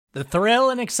The thrill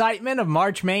and excitement of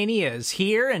March Mania is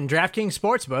here, and DraftKings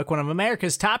Sportsbook, one of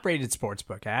America's top-rated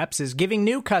sportsbook apps, is giving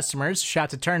new customers a shot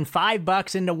to turn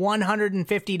 $5 into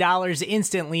 $150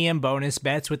 instantly in bonus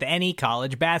bets with any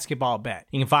college basketball bet.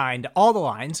 You can find all the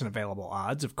lines and available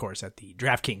odds, of course, at the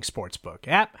DraftKings Sportsbook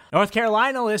app. North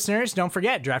Carolina listeners, don't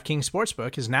forget, DraftKings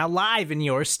Sportsbook is now live in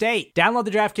your state. Download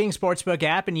the DraftKings Sportsbook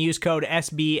app and use code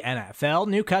SBNFL.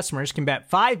 New customers can bet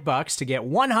 $5 to get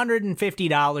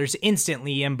 $150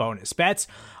 instantly in bonus bets,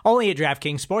 only at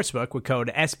DraftKings Sportsbook with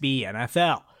code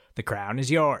SBNFL. The crown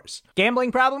is yours.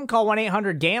 Gambling problem? Call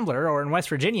 1-800-GAMBLER, or in West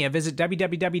Virginia, visit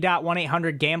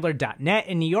www.1800gambler.net.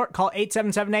 In New York, call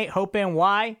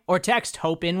 877-8-HOPE-NY or text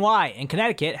HOPE-NY. In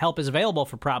Connecticut, help is available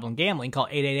for problem gambling. Call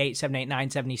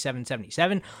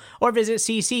 888-789-7777 or visit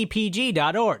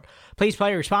ccpg.org. Please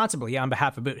play responsibly on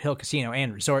behalf of Boot Hill Casino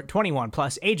and Resort. 21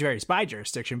 plus, age varies by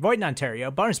jurisdiction. Void in Ontario.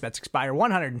 Bonus bets expire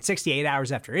 168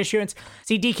 hours after issuance.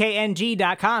 See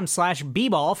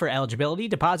dkng.com/bball for eligibility,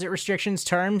 deposit restrictions,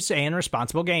 terms, and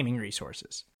responsible gaming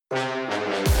resources.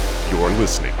 You're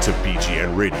listening to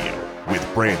BGN Radio with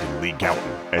Brandon Lee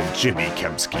Gowton and Jimmy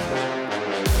Kempski.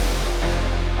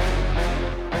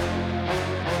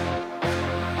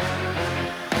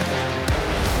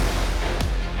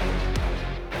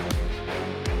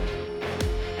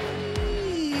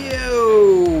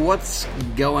 What's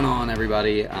going on,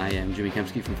 everybody? I am Jimmy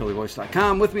Kempski from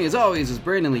PhillyVoice.com. With me, as always, is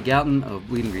Brandon Lee Gowton of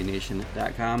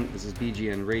BleedingGreenNation.com. This is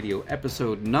BGN Radio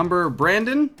episode number,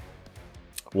 Brandon?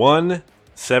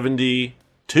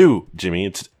 172, Jimmy.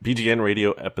 It's BGN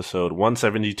Radio episode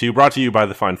 172, brought to you by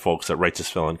the fine folks at Righteous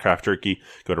Felon Craft Jerky.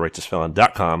 Go to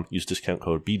RighteousFelon.com. Use discount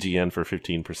code BGN for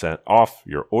 15% off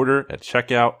your order at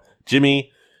checkout.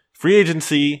 Jimmy, free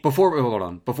agency. Hold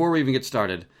on. Before we even get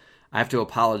started, I have to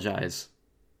apologize.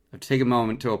 I have to take a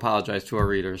moment to apologize to our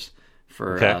readers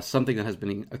for something that has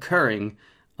been occurring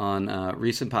on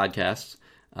recent podcasts.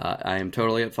 I am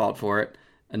totally at fault for it.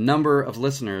 A number of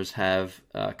listeners have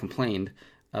complained,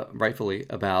 rightfully,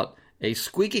 about a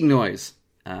squeaking noise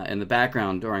in the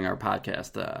background during our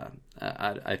podcast.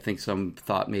 I think some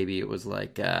thought maybe it was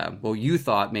like, you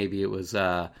thought maybe it was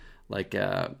like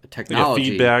a technology. Like a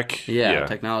feedback. Yeah,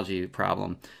 technology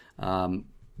problem.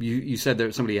 You said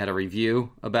that somebody had a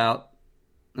review about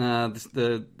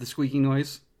the squeaking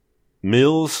noise?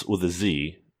 Mills with a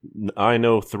Z, I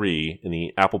know 3 in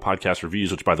the Apple Podcast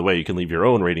reviews, which, by the way, you can leave your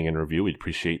own rating and review. We'd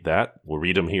appreciate that. We'll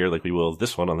read them here like we will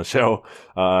this one on the show.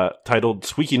 Titled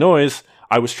Squeaky Noise.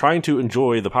 I was trying to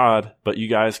enjoy the pod, but you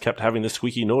guys kept having this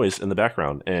squeaky noise in the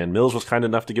background. And Mills was kind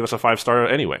enough to give us a 5-star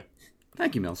anyway.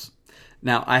 Thank you, Mills.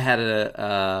 Now, I had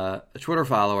a Twitter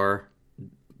follower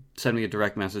send me a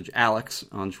direct message, Alex,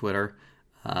 on Twitter.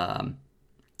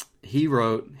 He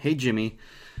wrote, "Hey Jimmy,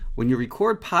 when you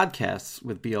record podcasts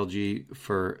with BLG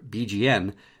for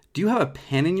BGN, do you have a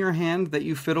pen in your hand that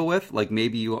you fiddle with? Like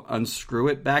maybe you unscrew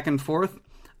it back and forth?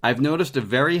 I've noticed a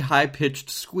very high-pitched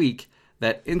squeak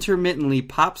that intermittently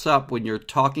pops up when you're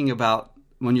talking on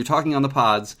the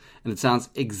pods, and it sounds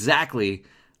exactly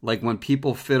like when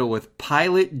people fiddle with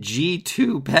Pilot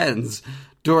G2 pens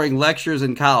during lectures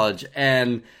in college."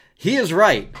 And he is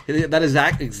right. That is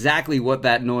exactly what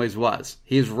that noise was.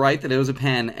 He is right that it was a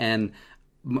pen, and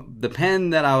the pen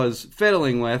that I was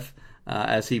fiddling with,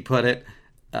 as he put it,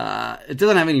 it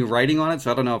doesn't have any writing on it,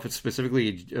 so I don't know if it's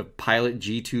specifically a Pilot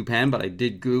G2 pen, but I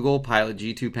did Google Pilot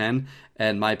G2 pen,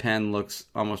 and my pen looks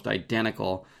almost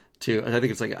identical to, I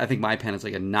think my pen is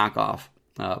like a knockoff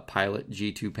Pilot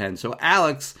G2 pen. So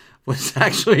Alex was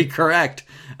actually correct.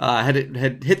 Had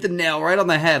hit the nail right on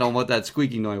the head on what that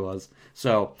squeaking noise was.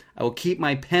 So I will keep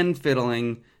my pen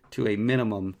fiddling to a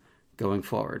minimum going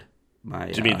forward.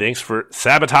 Jimmy, thanks for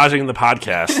sabotaging the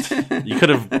podcast. You could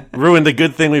have ruined the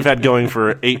good thing we've had going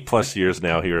for 8+ years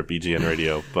now here at BGN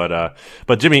Radio.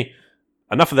 But Jimmy,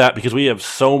 enough of that, because we have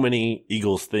so many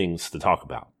Eagles things to talk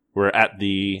about. We're at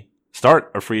the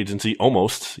start of free agency,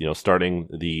 almost, starting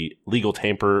the legal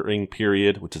tampering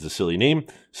period, which is a silly name,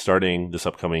 starting this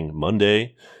upcoming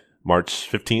Monday, March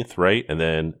 15th, right? And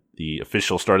then the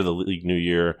official start of the league new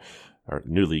year, or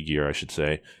new league year, I should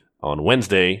say, on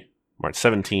Wednesday, March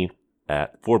 17th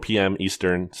at 4 p.m.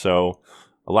 Eastern. So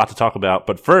a lot to talk about.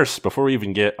 But first, before we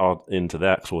even get all into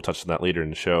that, because we'll touch on that later in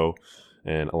the show,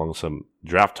 and along with some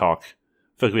draft talk,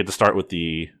 I feel like we have to start with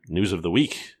the news of the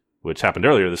week, which happened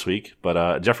earlier this week.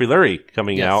 But Jeffrey Lurie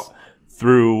coming out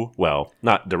through, well,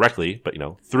 not directly, but,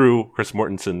 through Chris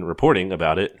Mortensen reporting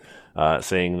about it,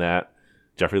 saying that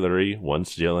Jeffrey Lurie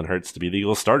wants Jalen Hurts to be the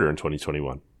Eagles starter in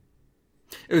 2021.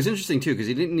 It was interesting, too, because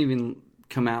he didn't even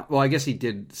come out. Well, I guess he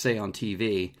did say on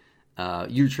TV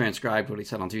you transcribed what he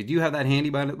said on TV. Do you have that handy,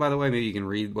 by the way? Maybe you can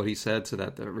read what he said so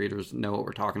that the readers know what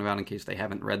we're talking about in case they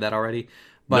haven't read that already.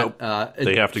 But nope.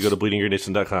 They have to go to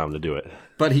bleedinggreennation.com to do it.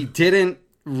 But he didn't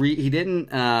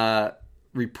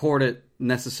report it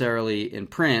necessarily in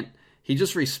print. He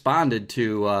just responded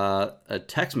to a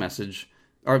text message,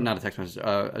 or not a text message,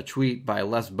 a tweet by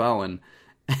Les Bowen,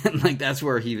 and like that's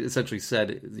where he essentially said,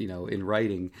 in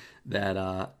writing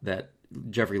that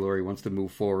Jeffrey Lurie wants to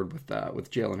move forward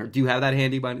with Jalen Hurts. Do you have that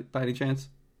handy by any chance?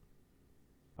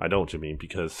 I don't, Jimmy,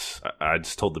 because I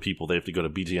just told the people they have to go to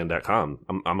BGN.com.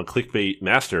 I'm a clickbait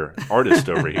master artist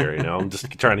over here. I'm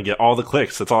just trying to get all the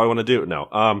clicks. That's all I want to do.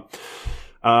 No.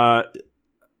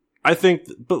 I think,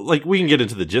 but like we can get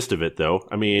into the gist of it, though.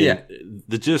 I mean,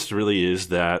 The gist really is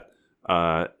that,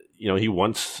 he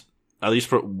wants, at least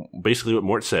for basically what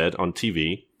Mort said on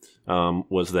TV,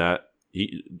 was that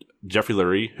Jeffrey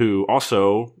Lurie, who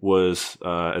also was,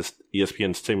 as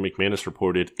ESPN's Tim McManus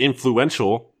reported,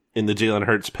 influential in the Jalen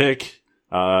Hurts pick,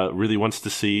 really wants to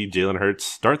see Jalen Hurts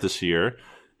start this year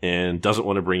and doesn't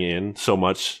want to bring in so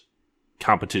much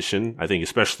competition, I think,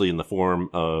 especially in the form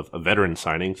of a veteran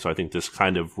signing. So I think this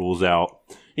kind of rules out,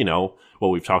 what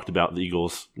we've talked about, the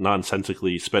Eagles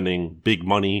nonsensically spending big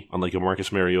money on like a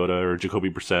Marcus Mariota or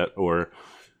Jacoby Brissett or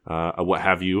a what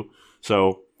have you.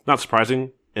 So not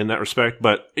surprising in that respect.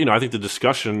 But, I think the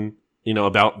discussion,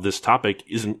 about this topic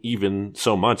isn't even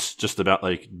so much just about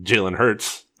like Jalen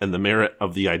Hurts and the merit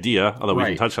of the idea, although we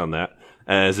can touch on that,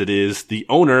 as it is the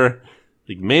owner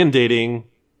like mandating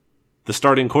the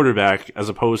starting quarterback as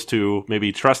opposed to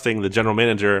maybe trusting the general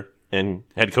manager and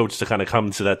head coach to kind of come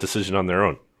to that decision on their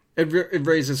own. It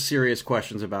raises serious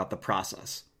questions about the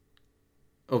process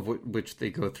of which they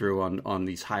go through on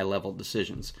these high-level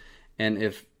decisions. And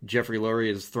if Jeffrey Lurie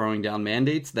is throwing down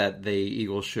mandates that the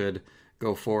Eagles should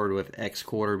go forward with X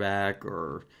quarterback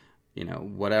or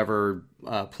whatever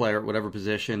player, whatever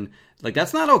position, like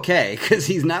that's not okay because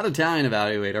he's not a talent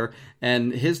evaluator,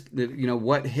 and his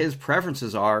what his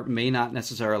preferences are may not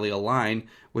necessarily align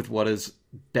with what is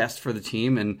best for the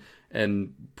team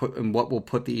and what will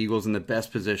put the Eagles in the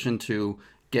best position to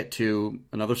get to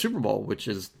another Super Bowl, which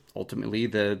is ultimately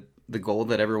the goal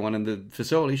that everyone in the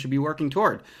facility should be working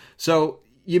toward. So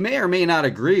you may or may not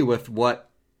agree with what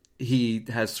he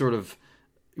has sort of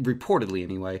reportedly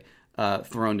anyway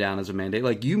thrown down as a mandate.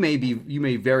 Like you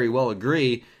may very well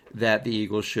agree that the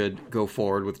Eagles should go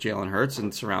forward with Jalen Hurts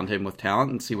and surround him with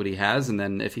talent and see what he has, and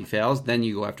then if he fails, then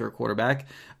you go after a quarterback.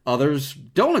 Others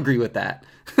don't agree with that.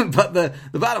 But the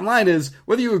bottom line is,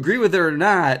 whether you agree with it or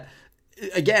not,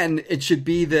 again, it should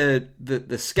be the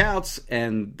scouts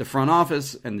and the front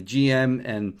office and the GM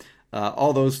and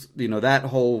all those, that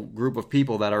whole group of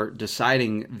people that are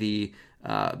deciding the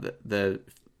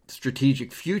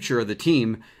strategic future of the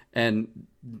team, and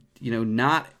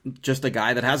not just a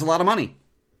guy that has a lot of money.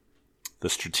 The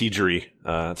strategery,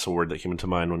 that's a word that came into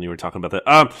mind when you were talking about that.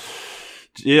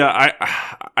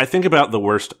 I think about the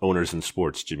worst owners in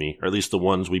sports, Jimmy, or at least the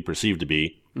ones we perceive to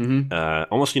be,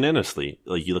 almost unanimously.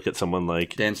 Like you look at someone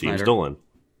like James Dolan,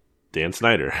 Dan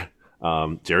Snyder,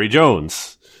 Jerry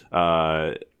Jones,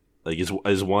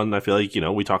 is one I feel like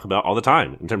we talk about all the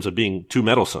time in terms of being too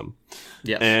meddlesome.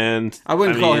 Yes, and I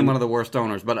wouldn't call him one of the worst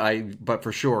owners, but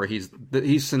for sure he's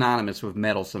synonymous with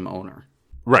meddlesome owner.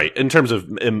 Right, in terms of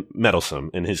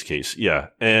meddlesome in his case, yeah,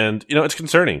 and it's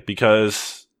concerning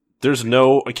because there's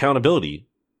no accountability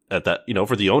at that,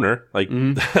 for the owner. Like,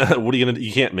 what are you gonna do?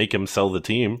 You can't make him sell the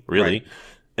team, really. Right.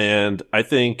 And I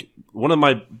think one of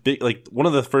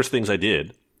the first things I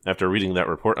did after reading that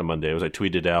report on Monday was I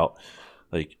tweeted out,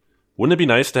 like, wouldn't it be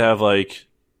nice to have like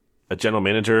a general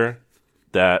manager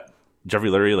that Jeffrey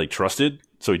Lurie trusted,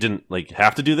 so he didn't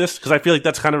have to do this? Because I feel like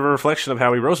that's kind of a reflection of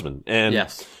Howie Roseman. And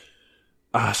yes.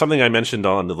 Something I mentioned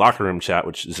on the Locker Room Chat,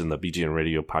 which is in the BGN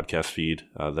Radio podcast feed,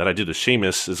 that I did with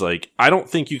Seamus, is I don't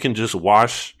think you can just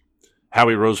wash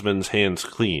Howie Roseman's hands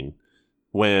clean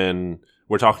when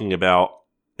we're talking about,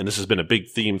 and this has been a big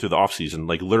theme through the offseason,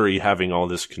 Lurie having all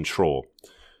this control.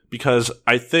 Because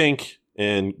I think,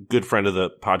 and good friend of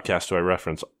the podcast who I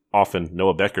reference often,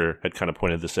 Noah Becker, had kind of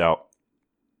pointed this out,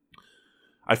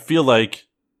 I feel like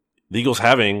the Eagles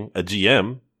having a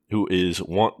GM who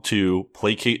want to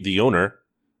placate the owner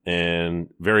and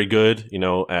very good,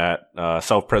 at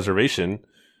self-preservation,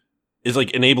 is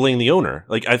enabling the owner.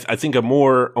 I think a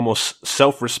more almost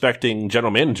self-respecting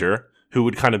general manager who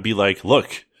would kind of be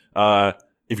look,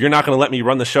 if you're not going to let me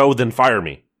run the show, then fire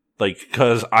me.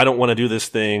 Because I don't want to do this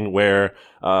thing where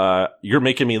you're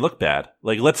making me look bad.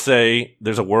 Let's say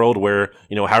there's a world where,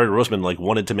 Howie Roseman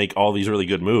wanted to make all these really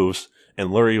good moves, and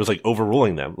Lurie was like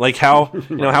overruling them. Like how,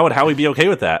 how would Howie be okay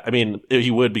with that? I mean,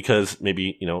 he would, because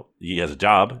maybe, he has a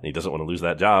job and he doesn't want to lose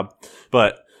that job.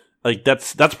 But like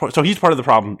that's so he's part of the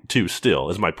problem too, still,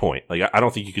 is my point. Like I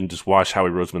don't think you can just wash Howie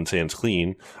Roseman's hands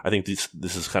clean. I think this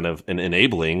is kind of an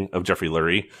enabling of Jeffrey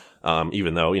Lurie,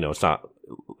 even though, it's not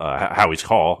Howie's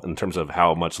call in terms of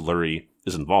how much Lurie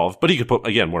is involved, but he could put,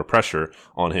 again, more pressure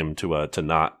on him to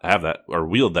not have that or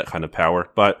wield that kind of power.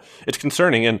 But it's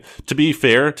concerning. And to be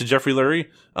fair to Jeffrey Lurie,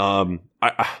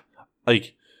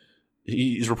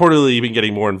 he's reportedly been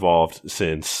getting more involved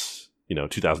since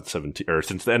 2017, or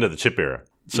since the end of the chip era.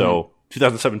 So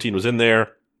 2017 was in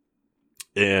there,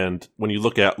 and when you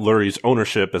look at Lurie's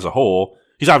ownership as a whole,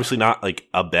 he's obviously not like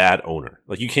a bad owner.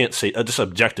 Like you can't say, just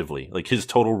objectively, like his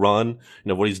total run,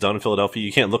 what he's done in Philadelphia,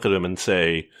 you can't look at him and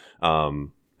say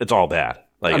it's all bad.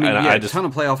 Like a ton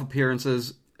of playoff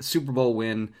appearances, Super Bowl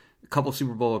win, a couple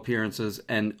Super Bowl appearances,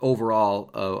 and overall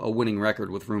a winning record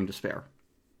with room to spare.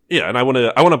 Yeah, and I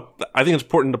think it's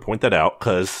important to point that out,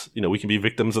 because we can be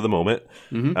victims of the moment.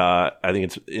 I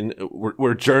think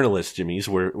we're journalists, Jimmys.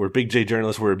 We're big J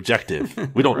journalists. We're objective.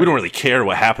 We don't really care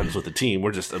what happens with the team.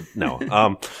 We're just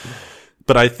no.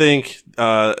 But I think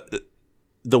the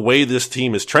way this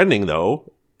team is trending,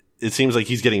 though, it seems like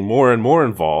he's getting more and more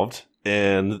involved,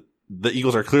 and the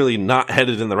Eagles are clearly not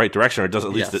headed in the right direction, or it does,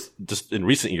 at least just in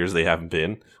recent years they haven't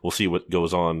been. We'll see what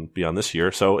goes on beyond this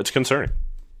year. So it's concerning.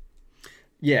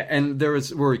 Yeah, and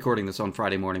we're recording this on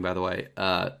Friday morning, by the way.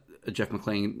 A Jeff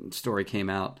McLane story came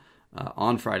out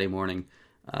on Friday morning.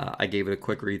 I gave it a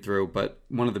quick read through, but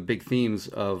one of the big themes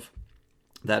of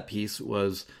that piece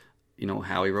was,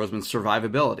 Howie Roseman's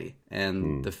survivability,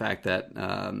 and the fact that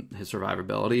his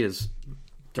survivability is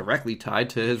directly tied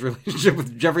to his relationship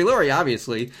with Jeffrey Lurie,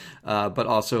 obviously, but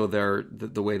also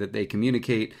the way that they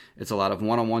communicate. It's a lot of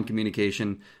one-on-one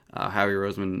communication. Howie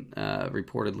Roseman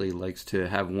reportedly likes to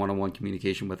have one-on-one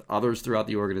communication with others throughout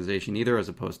the organization, either, as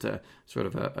opposed to sort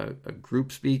of a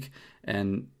group speak.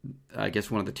 And I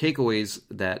guess one of the takeaways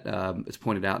that is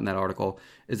pointed out in that article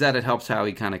is that it helps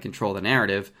Howie kind of control the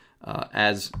narrative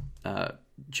as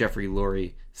Jeffrey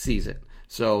Lurie sees it.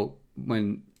 So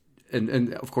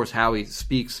and of course Howie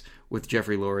speaks with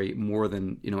Jeffrey Lurie more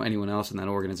than anyone else in that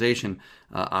organization,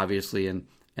 obviously,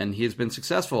 and he has been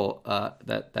successful,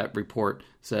 that report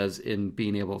says, in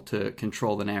being able to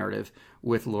control the narrative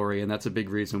with Lurie, and that's a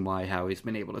big reason why Howie's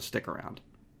been able to stick around.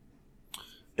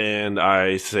 And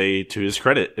I say to his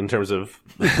credit in terms of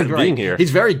being here. He's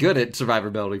very good at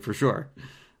survivability, for sure.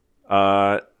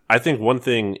 I think one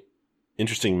thing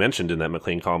interesting mentioned in that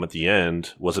McLane column at the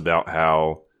end was about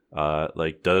how,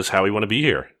 does Howie want to be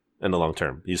here in the long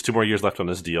term? He has 2 more years left on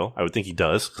his deal. I would think he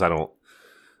does, because I don't,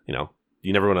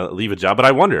 you never want to leave a job. But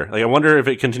I wonder if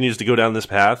it continues to go down this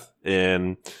path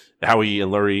and Howie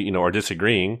and Lurie, are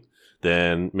disagreeing,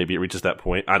 then maybe it reaches that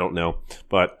point. I don't know.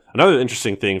 But another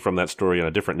interesting thing from that story on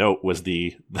a different note was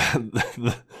the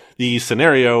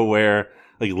scenario where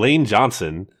Lane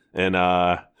Johnson and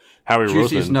Howie Roseman.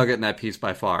 Juiciest nugget in that piece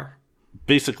by far.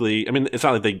 Basically, I mean, it's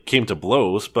not like they came to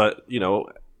blows, but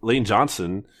Lane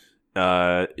Johnson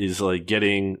is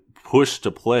getting pushed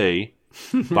to play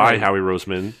by Howie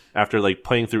Roseman after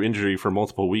playing through injury for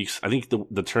multiple weeks. I think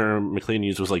the term McLane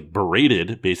used was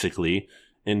berated, basically,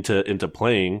 into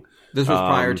playing. This was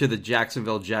prior to the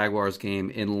Jacksonville Jaguars game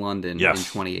in London in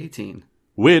 2018.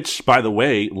 Which, by the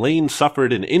way, Lane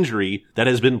suffered an injury that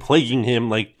has been plaguing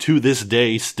him to this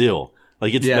day still.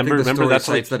 It's I think the story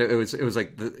cites that it was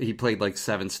he played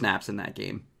 7 snaps in that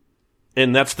game.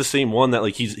 And that's the same one that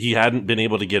he hadn't been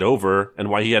able to get over, and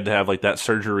why he had to have that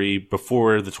surgery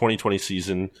before the 2020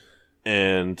 season,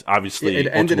 and obviously it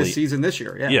ended his season this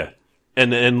year. Yeah,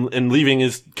 and leaving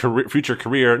his future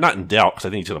career not in doubt, because I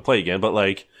think he's going to play again, but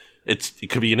it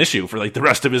could be an issue for the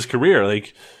rest of his career.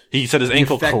 He said his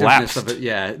ankle collapsed.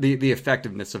 The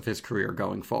effectiveness of his career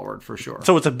going forward, for sure.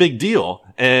 So it's a big deal,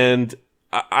 and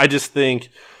I just think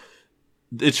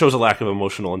it shows a lack of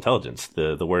emotional intelligence,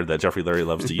 the word that Jeffrey Lurie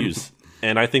loves to use.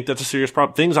 And I think that's a serious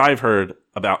problem. Things I've heard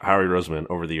about Howie Roseman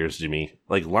over the years, Jimmy,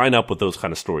 line up with those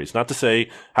kind of stories. Not to say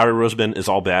Howie Roseman is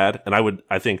all bad. And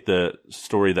I think the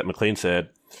story that McLane said,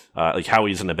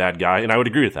 Howie isn't a bad guy. And I would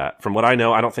agree with that. From what I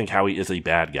know, I don't think Howie is a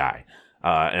bad guy.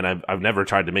 And I've never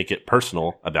tried to make it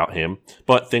personal about him,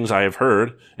 but things I have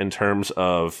heard in terms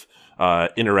of,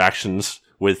 interactions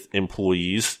with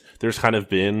employees, there's kind of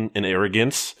been an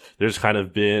arrogance. There's kind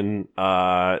of been,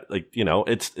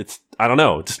 it's, I don't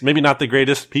know, just maybe not the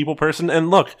greatest people person.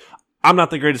 And look, I'm not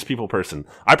the greatest people person.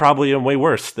 I probably am way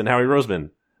worse than Howie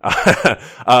Roseman.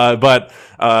 But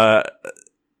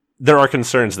there are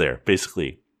concerns there,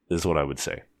 basically, is what I would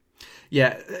say.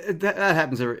 Yeah, that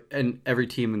happens in every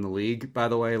team in the league, by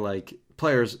the way. Like,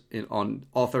 players on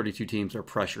all 32 teams are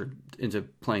pressured into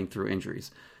playing through injuries.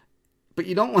 But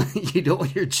you don't want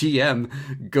your GM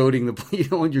goading the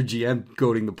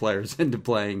players into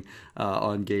playing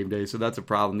on game day. So that's a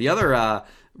problem. The other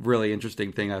really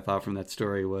interesting thing I thought from that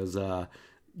story was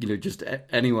just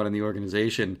anyone in the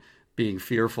organization being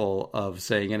fearful of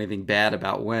saying anything bad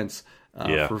about Wentz.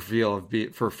 For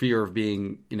fear of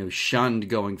being shunned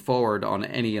going forward on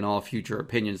any and all future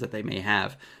opinions that they may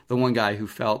have. The one guy who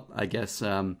felt, I guess,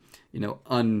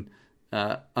 unthreatened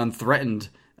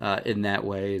in that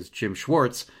way is Jim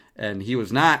Schwartz, and he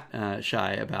was not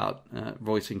shy about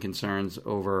voicing concerns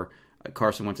over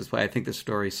Carson Wentz's play. I think the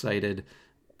story cited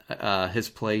his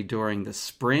play during the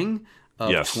spring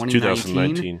of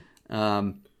 2019.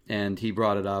 And he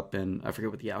brought it up, and I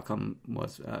forget what the outcome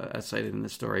was as cited in the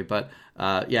story. But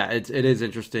it is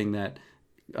interesting that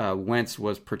Wentz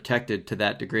was protected to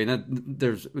that degree. And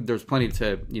there's plenty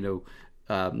to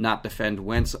not defend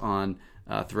Wentz on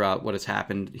throughout what has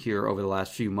happened here over the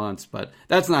last few months. But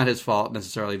that's not his fault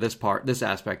necessarily. This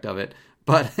aspect of it.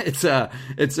 But it's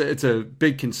a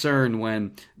big concern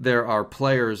when there are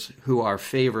players who are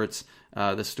favorites.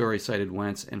 The story cited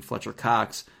Wentz and Fletcher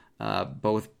Cox,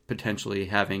 both potentially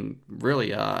having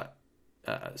really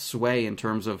sway in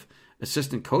terms of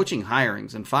assistant coaching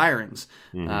hirings and firings,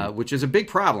 which is a big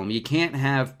problem. You can't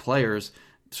have players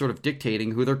sort of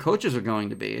dictating who their coaches are going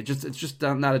to be. It's just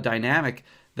not a dynamic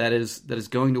that is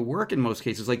going to work in most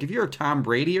cases. Like if you're Tom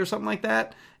Brady or something like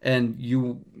that, and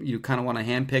you kind of want to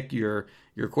handpick your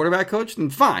quarterback coach, then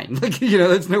fine.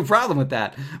 There's no problem with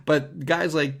that. But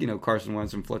guys like Carson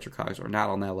Wentz and Fletcher Cox are not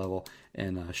on that level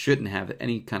and shouldn't have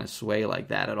any kind of sway like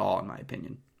that at all, in my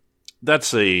opinion.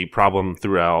 That's a problem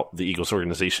throughout the Eagles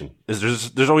organization.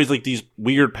 There's always like these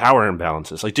weird power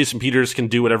imbalances. Like Jason Peters can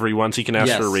do whatever he wants. He can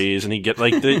ask for a raise, and he get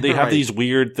like they have right. these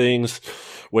weird things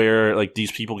where like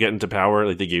these people get into power.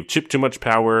 Like they gave Chip too much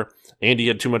power. Andy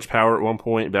had too much power at one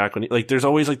point back when there's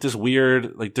always like this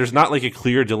weird, like there's not like a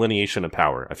clear delineation of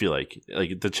power. I feel like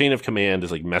the chain of command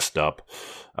is like messed up.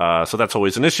 So that's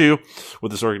always an issue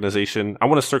with this organization. I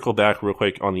want to circle back real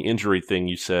quick on the injury thing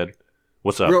you said.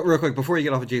 What's up? Real quick, before you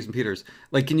get off of Jason Peters,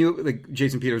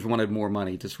 Jason Peters wanted more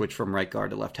money to switch from right guard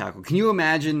to left tackle. Can you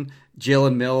imagine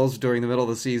Jalen Mills during the middle of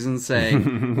the season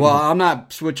saying, well, I'm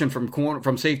not switching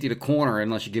from safety to corner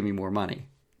unless you give me more money?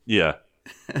 Yeah.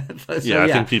 I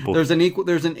think people. There's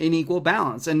an unequal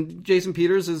balance, and Jason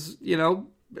Peters is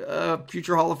a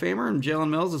future Hall of Famer, and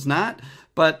Jalen Mills is not.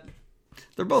 But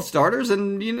they're both starters,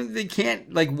 and they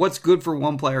can't what's good for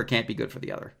one player can't be good for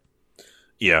the other.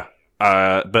 Yeah,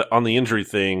 but on the injury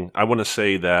thing, I want to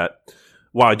say that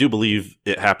while I do believe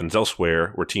it happens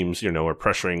elsewhere, where teams are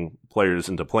pressuring players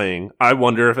into playing, I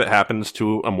wonder if it happens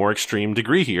to a more extreme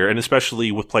degree here, and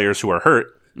especially with players who are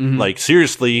hurt. Mm-hmm. Like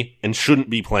seriously, and shouldn't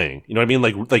be playing. You know what I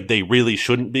mean? Like they really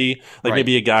shouldn't be. Like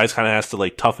maybe a guy's kind of has to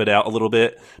tough it out a little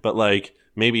bit, but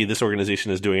maybe this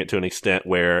organization is doing it to an extent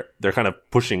where they're kind of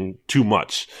pushing too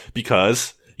much,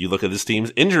 because you look at this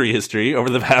team's injury history over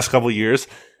the past couple of years,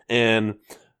 and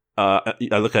I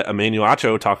look at Emmanuel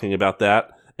Acho talking about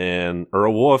that, and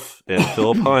Earl Wolf and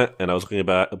Philip Hunt, and I was looking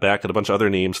back at a bunch of other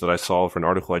names that I saw for an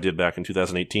article I did back in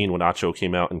 2018 when Acho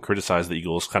came out and criticized the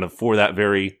Eagles kind of for that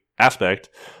very aspect.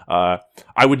 I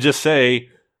would just say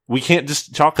we can't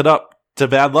just chalk it up to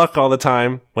bad luck all the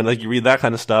time when you read that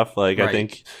kind of stuff. Right. I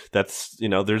think that's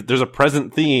there's a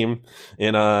present theme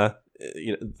in like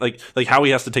Howie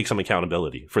has to take some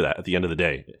accountability for that at the end of the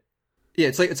day. Yeah,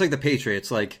 it's like the Patriots.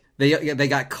 Like they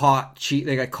got caught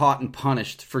and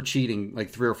punished for cheating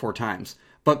 3 or 4 times.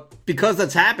 But because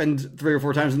that's happened 3 or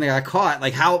 4 times and they got caught,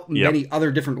 how many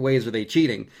other different ways are they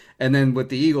cheating? And then with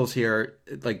the Eagles here,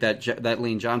 that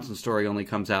Lane Johnson story only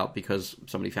comes out because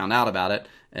somebody found out about it.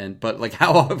 But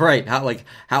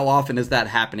how often is that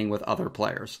happening with other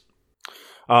players?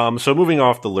 So moving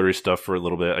off the Lurie stuff for a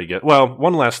little bit, I guess. Well,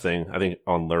 one last thing I think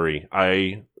on Lurie,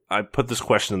 I put this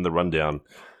question in the rundown.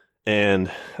 And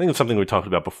I think it's something we talked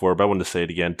about before, but I wanted to say it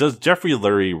again. Does Jeffrey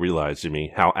Lurie realize,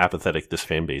 Jimmy, how apathetic this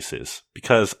fan base is?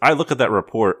 Because I look at that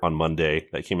report on Monday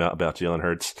that came out about Jalen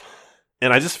Hurts,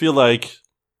 and I just feel like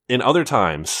in other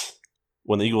times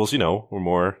when the Eagles, were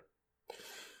more,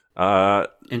 I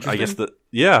guess it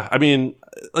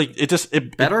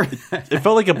better. It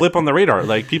felt like a blip on the radar.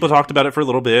 People talked about it for a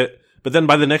little bit. But then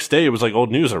by the next day, it was old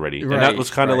news already. Right, and that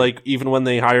was kind of even when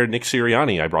they hired Nick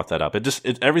Sirianni, I brought that up. It's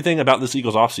everything about this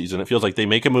Eagles offseason. It feels like they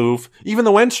make a move. Even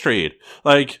the Wentz trade.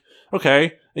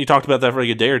 Okay, you talked about that for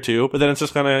a day or two, but then it's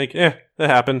just kind of that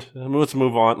happened. Let's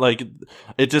move on.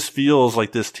 It just feels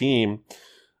like this team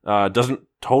doesn't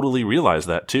totally realize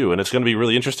that too. And it's going to be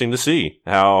really interesting to see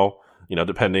how,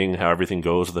 depending how everything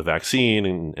goes with the vaccine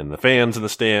and the fans in the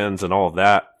stands and all of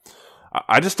that.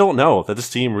 I just don't know that this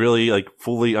team really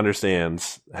fully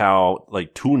understands how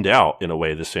tuned out in a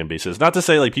way this fan base is. Not to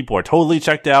say people are totally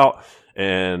checked out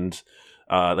and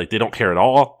they don't care at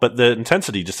all, but the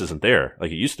intensity just isn't there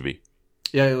like it used to be.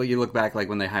 Yeah, you look back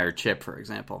when they hired Chip, for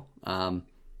example.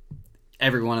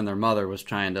 Everyone and their mother was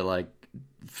trying to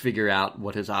figure out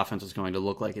what his offense was going to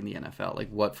look like in the NFL,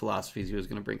 what philosophies he was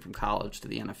going to bring from college to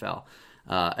the NFL.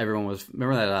 Everyone was,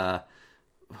 remember that,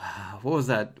 what was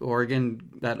that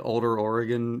older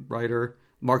Oregon writer?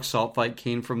 Mark Saltfight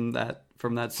came from that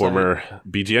former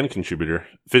site. BGN contributor,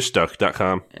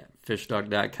 fishduck.com. Yeah,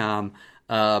 fishduck.com.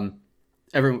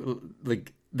 Everyone,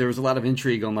 there was a lot of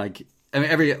intrigue on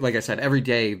every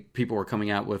day people were coming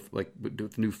out with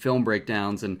with new film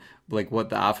breakdowns and what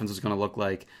the offense is going to look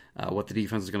like, what the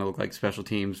defense is going to look like, special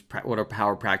teams, what our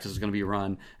power practice is going to be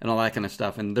run, and all that kind of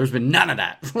stuff. And there's been none of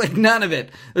that, none of it.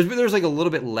 There's a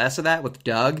little bit less of that with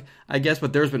Doug, I guess,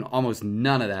 but there's been almost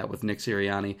none of that with Nick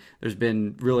Sirianni. There's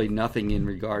been really nothing in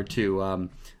regard to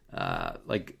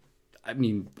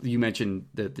you mentioned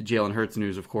the Jalen Hurts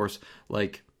news, of course,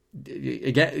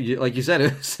 again, like you said,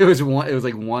 it was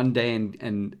one day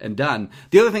and done.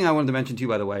 The other thing I wanted to mention too,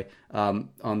 by the way, on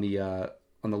the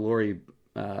Lurie,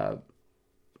 the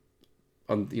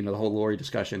whole Lurie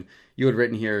discussion, you had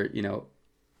written here,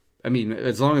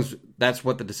 as long as that's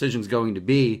what the decision's going to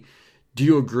be, do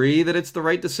you agree that it's the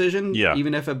right decision? Yeah.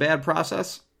 Even if a bad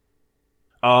process?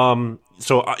 I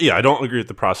don't agree with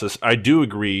the process. I do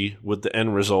agree with the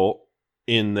end result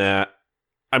in that.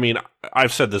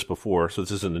 I've said this before, so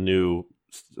this isn't a new,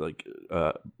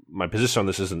 my position on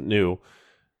this isn't new.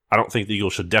 I don't think the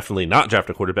Eagles should definitely not draft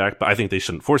a quarterback, but I think they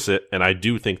shouldn't force it, and I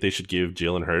do think they should give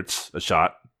Jalen Hurts a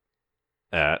shot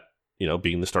at,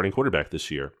 being the starting quarterback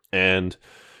this year. And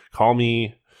call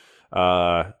me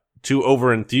too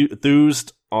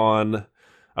over-enthused on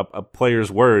a player's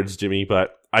words, Jimmy,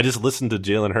 but I just listened to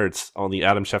Jalen Hurts on the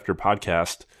Adam Schefter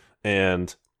podcast,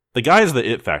 and the guy is the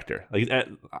it factor.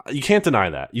 You can't deny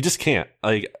that. You just can't.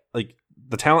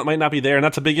 The talent might not be there, and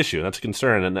that's a big issue. That's a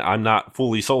concern, and I'm not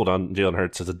fully sold on Jalen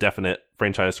Hurts as a definite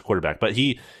franchise quarterback. But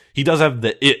he does have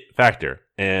the it factor,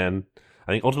 and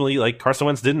I think ultimately, Carson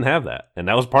Wentz didn't have that, and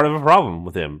that was part of a problem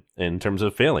with him in terms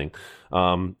of failing.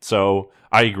 So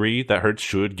I agree that Hurts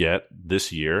should get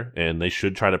this year, and they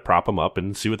should try to prop him up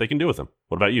and see what they can do with him.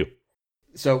 What about you?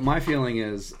 So my feeling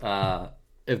is,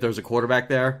 if there's a quarterback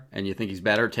there and you think he's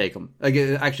better, take him.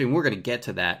 Actually, we're going to get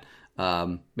to that.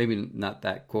 Maybe not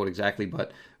that quote exactly,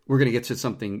 but we're going to get to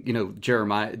something.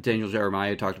 Daniel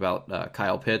Jeremiah talked about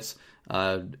Kyle Pitts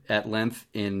at length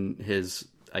in his,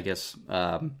 I guess,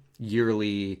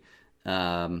 yearly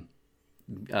media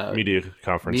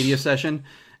conference, media session,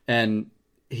 and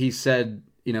he said,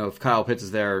 if Kyle Pitts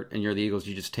is there and you're the Eagles,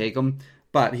 you just take him.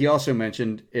 But he also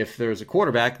mentioned if there's a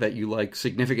quarterback that you like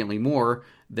significantly more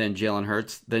than Jalen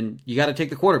Hurts, then you got to take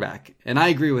the quarterback. And I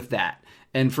agree with that.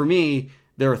 And for me,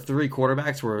 there are three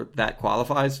quarterbacks where that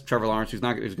qualifies. Trevor Lawrence, who's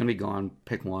going to be gone,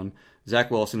 pick one.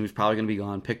 Zach Wilson, who's probably going to be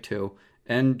gone, pick two.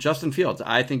 And Justin Fields.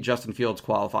 I think Justin Fields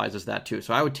qualifies as that too.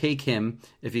 So I would take him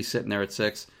if he's sitting there at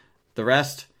 6. The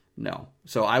rest, no.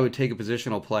 So I would take a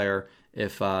positional player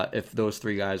if those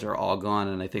three guys are all gone,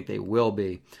 and I think they will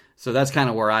be. So that's kind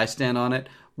of where I stand on it.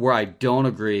 Where I don't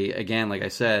agree, again, like I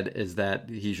said, is that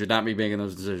he should not be making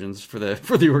those decisions for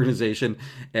the organization,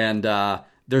 and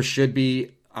there should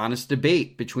be honest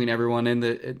debate between everyone in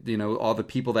the all the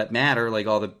people that matter,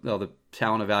 all the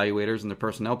talent evaluators and the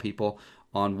personnel people,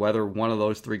 on whether one of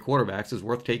those three quarterbacks is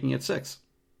worth taking at 6.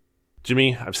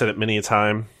 Jimmy, I've said it many a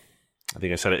time. I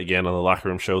think I said it again on the Locker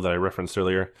Room Show that I referenced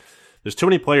earlier. There's too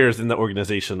many players in the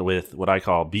organization with what I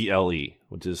call BLE,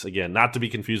 which is, again, not to be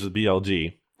confused with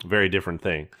BLG, very different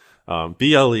thing.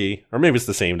 BLE, or maybe it's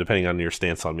the same depending on your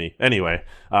stance on me. Anyway,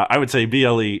 I would say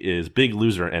BLE is big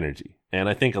loser energy. And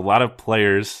I think a lot of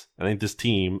players, I think this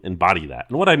team embody that.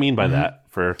 And what I mean by that,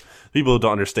 for people who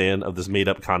don't understand of this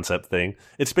made-up concept thing,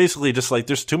 it's basically just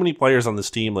there's too many players on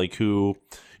this team who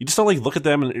you just don't look at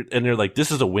them and they're this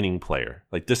is a winning player.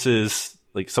 This is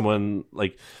someone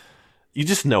you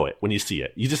just know it when you see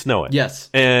it. You just know it. Yes.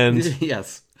 And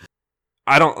yes.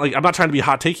 I'm not trying to be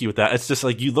hot takey with that. It's just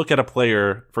you look at a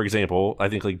player, for example, I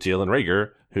think Jalen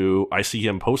Reagor, who I see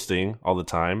him posting all the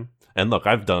time. And look,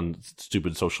 I've done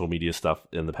stupid social media stuff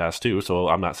in the past too, so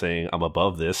I'm not saying I'm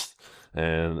above this.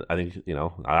 And I think,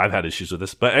 I've had issues with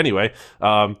this. But anyway,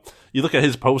 you look at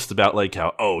his post about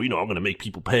how, I'm going to make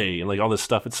people pay and all this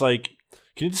stuff. It's can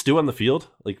you just do it on the field?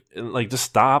 Just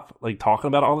stop talking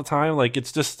about it all the time?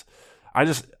 It's just, I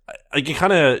just like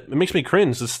it makes me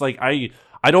cringe. It's like I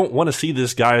don't want to see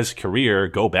this guy's career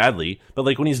go badly, but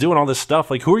like when he's doing all this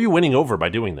stuff, like who are you winning over by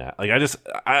doing that? Like I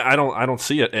don't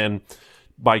see it. And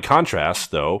by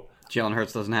contrast, though, Jalen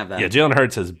Hurts doesn't have that. Yeah, Jalen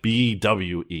Hurts has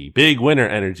BWE, big winner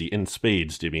energy in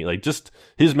spades, Jimmy. Like just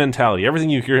his mentality, everything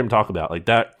you hear him talk about, like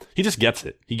that, he just gets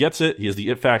it. He gets it. He has the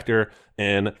it factor,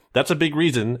 and that's a big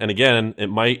reason. And again, it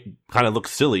might kind of look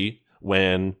silly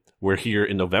when we're here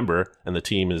in November and the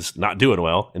team is not doing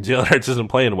well and Jalen Hurts isn't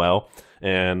playing well.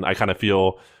 And I kind of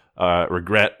feel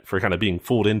regret for kind of being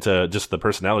fooled into just the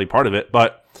personality part of it.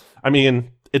 But I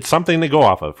mean, it's something to go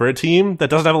off of. For a team that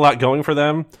doesn't have a lot going for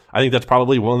them, I think that's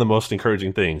probably one of the most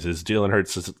encouraging things is Jalen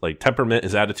Hurts' like temperament,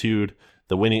 his attitude,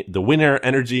 the winner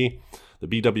energy, the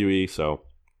BWE. So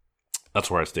that's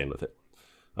where I stand with it.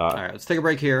 All right, let's take a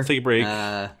break here. Let's take a break.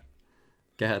 Go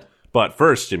ahead. But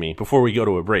first, Jimmy, before we go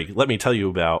to a break, let me tell you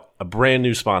about a brand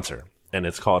new sponsor, and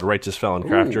it's called Righteous Felon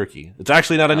Craft Jerky. It's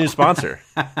actually not a new sponsor.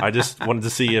 I just wanted to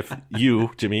see if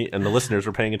you, Jimmy, and the listeners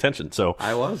were paying attention. So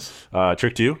I was.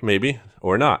 Tricked you, maybe,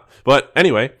 or not. But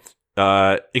anyway,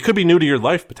 it could be new to your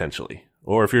life, potentially,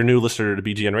 or if you're a new listener to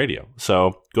BGN Radio.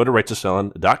 So go to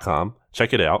righteousfelon.com,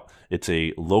 check it out. It's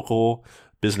a local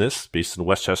business based in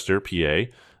Westchester,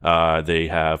 PA. They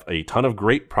have a ton of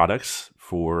great products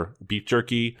for beef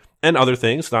jerky and other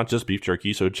things, not just beef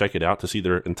jerky. So check it out to see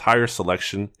their entire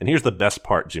selection. And here's the best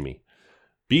part, Jimmy.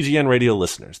 BGN Radio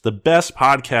listeners, the best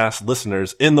podcast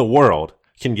listeners in the world,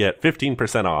 can get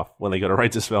 15% off when they go to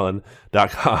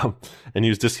righteousfelon.com and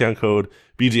use discount code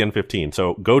BGN15.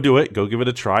 So go do it. Go give it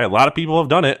a try. A lot of people have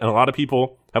done it, and a lot of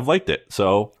people have liked it.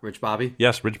 So Rich Bobby?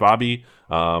 Yes, Rich Bobby.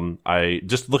 I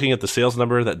just looking at the sales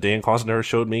number that Dan Klausner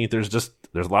showed me, there's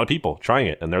a lot of people trying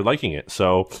it, and they're liking it.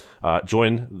 So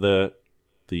join the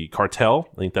cartel.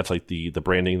 I think that's like the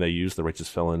branding they use, the Righteous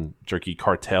Felon Jerky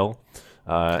Cartel.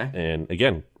 Okay. And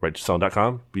again,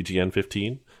 righteousfelon.com,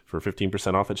 BGN15 for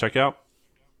 15% off at checkout.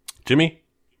 Jimmy?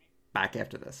 Back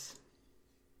after this.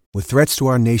 With threats to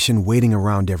our nation waiting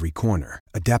around every corner,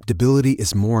 adaptability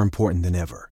is more important than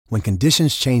ever. When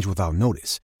conditions change without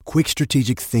notice, quick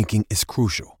strategic thinking is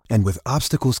crucial. And with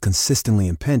obstacles consistently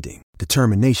impending,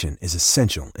 determination is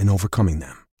essential in overcoming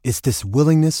them. It's this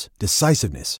willingness,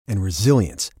 decisiveness, and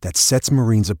resilience that sets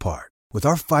Marines apart. With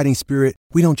our fighting spirit,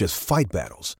 we don't just fight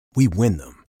battles, we win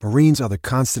them. Marines are the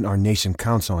constant our nation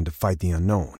counts on to fight the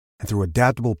unknown. And through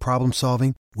adaptable problem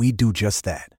solving, we do just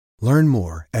that. Learn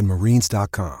more at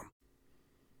marines.com.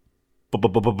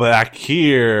 Back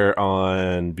here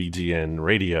on BGN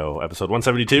Radio, episode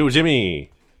 172.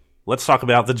 Jimmy, let's talk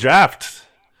about the draft.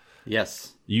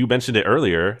 Yes. You mentioned it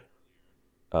earlier.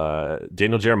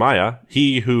 Daniel Jeremiah,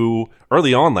 he who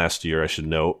early on last year, I should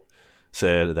note,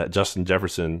 said that Justin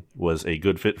Jefferson was a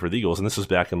good fit for the Eagles. And this was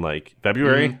back in like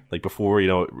February, like before,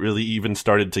 it really even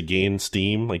started to gain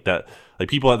steam like that. Like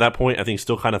people at that point, I think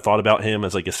still kind of thought about him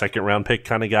as like a second round pick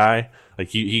kind of guy.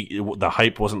 Like the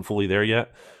hype wasn't fully there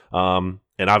yet. And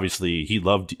obviously he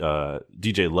loved,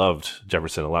 DJ loved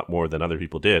Jefferson a lot more than other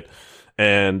people did.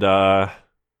 And,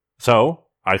 so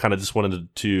I kind of just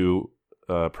wanted to,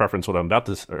 preference what I'm about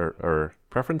to, or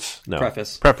preference? No.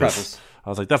 Preface. I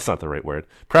was like, that's not the right word.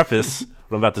 Preface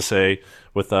what I'm about to say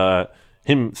with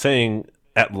him saying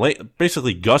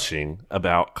basically gushing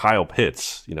about Kyle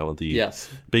Pitts.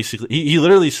 Basically, he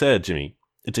literally said, Jimmy,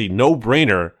 it's a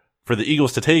no-brainer for the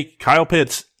Eagles to take Kyle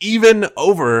Pitts even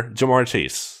over Jamar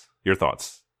Chase. Your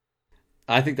thoughts?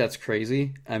 I think that's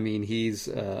crazy. I mean, he's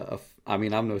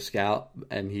I'm no scout,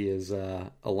 and he is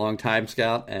a long-time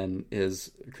scout, and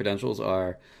his credentials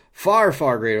are far,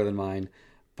 far greater than mine.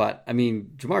 But, I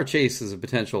mean, Jamar Chase is a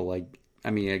potential, I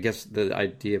guess the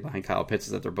idea behind Kyle Pitts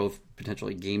is that they're both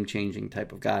potentially game-changing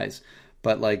type of guys.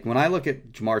 But, when I look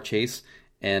at Jamar Chase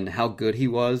and how good he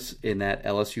was in that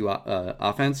LSU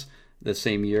offense the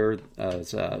same year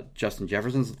as Justin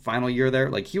Jefferson's final year there,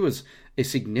 he was a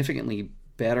significantly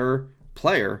better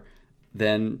player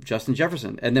than Justin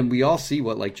Jefferson. And then we all see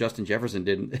what Justin Jefferson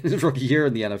did in his rookie year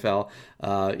in the NFL.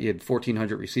 He had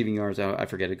 1,400 receiving yards. I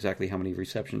forget exactly how many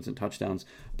receptions and touchdowns,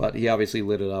 but he obviously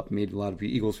lit it up, made a lot of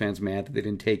Eagles fans mad that they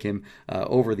didn't take him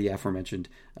over the aforementioned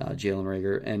Jalen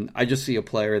Reagor. And I just see a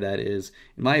player that is,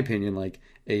 in my opinion,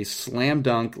 a slam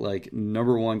dunk,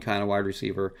 number one kind of wide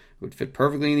receiver who would fit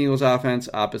perfectly in the Eagles offense,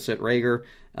 opposite Reagor.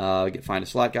 Find a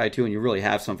slot guy too, and you really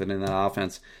have something in that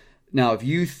offense. Now, if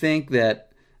you think that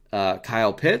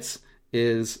Kyle Pitts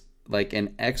is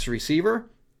an X receiver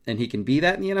and he can be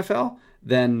that in the NFL,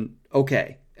 then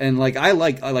okay. And I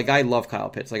love Kyle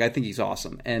Pitts. I think he's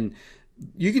awesome. And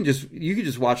you can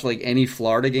just watch like any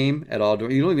Florida game at all.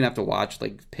 You don't even have to watch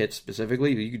like Pitt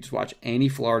specifically. You can just watch any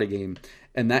Florida game,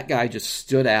 and that guy just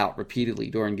stood out repeatedly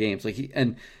during games.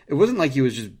 And it wasn't like he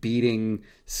was just beating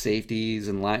safeties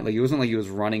and it wasn't like he was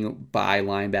running by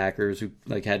linebackers who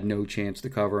like had no chance to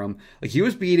cover him. Like he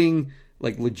was beating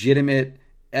like legitimate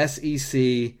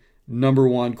SEC number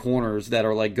one corners that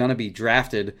are like going to be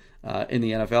drafted in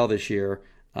the NFL this year.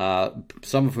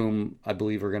 Some of whom I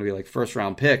believe are going to be like first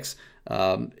round picks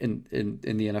in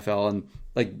the NFL, and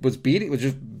like was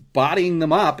just bodying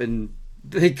them up, and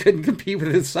they couldn't compete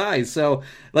with his size. So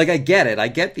like I get it, I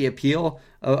get the appeal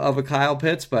of a Kyle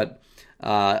Pitts, but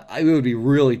it would be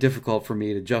really difficult for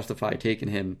me to justify taking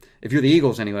him if you're the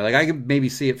Eagles anyway. Like I could maybe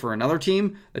see it for another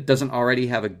team that doesn't already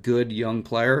have a good young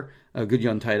player, a good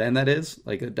young tight end that is,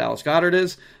 like a Dallas Goedert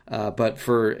is, but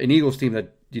for an Eagles team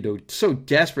that so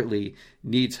desperately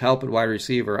needs help at wide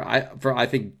receiver, I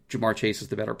think Jamar Chase is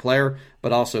the better player,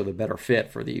 but also the better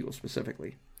fit for the Eagles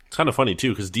specifically. It's kind of funny too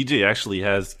because DJ actually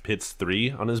has Pitts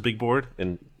 3 on his big board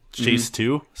and Chase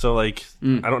 2. So like I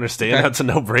don't understand. Okay. That's a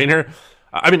no-brainer.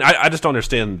 I mean, I just don't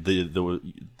understand the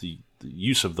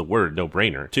use of the word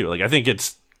no-brainer too. Like I think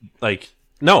it's like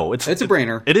no, it's a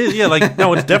brainer. It is, yeah. Like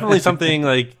no, it's definitely something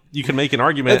like you can make an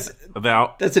argument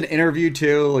about. That's an interview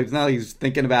too. Like now he's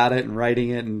thinking about it and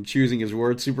writing it and choosing his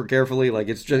words super carefully. Like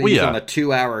it's just he's on a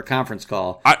 2-hour conference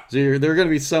call. So there are going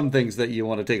to be some things that you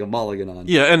want to take a mulligan on.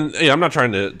 Yeah, and I'm not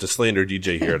trying to slander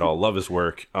DJ here at all. Love his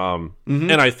work. And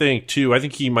I think too. I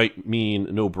think he might mean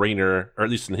no brainer, or at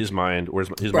least in his mind, or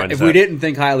his mind. If we didn't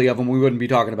think highly of him, we wouldn't be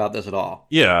talking about this at all.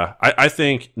 Yeah, I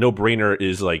think no brainer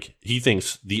is like he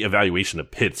thinks the evaluation of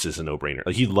Pitts is a no brainer.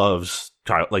 Like he loves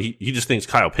Kyle. Like he just thinks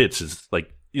Kyle Pitts is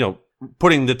like,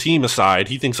 putting the team aside,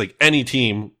 he thinks like any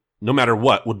team, no matter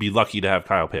what, would be lucky to have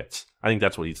Kyle Pitts. I think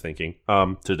that's what he's thinking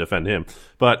to defend him.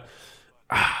 But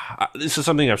this is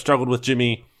something I've struggled with,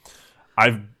 Jimmy.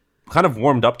 I've kind of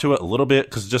warmed up to it a little bit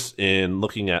because just in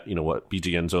looking at what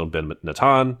BGN's own Ben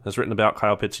Natan has written about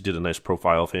Kyle Pitts, he did a nice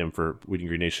profile of him for Bleeding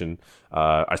Green Nation.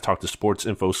 I talked to Sports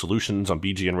Info Solutions on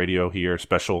BGN Radio here,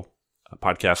 special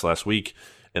podcast last week,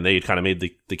 and they had kind of made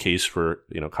the case for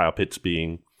Kyle Pitts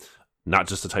being not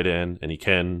just a tight end, and he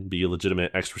can be a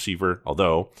legitimate X receiver.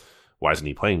 Although, why isn't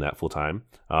he playing that full time?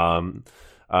 And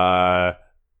I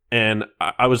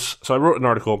wrote an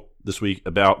article this week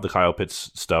about the Kyle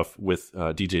Pitts stuff with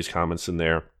DJ's comments in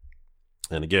there.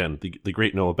 And again, the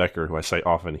great Noah Becker, who I cite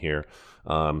often here,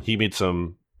 he made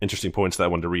some interesting points that I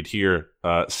wanted to read here.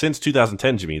 Since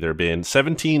 2010, Jimmy, there have been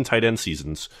 17 tight end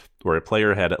seasons where a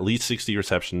player had at least 60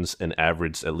 receptions and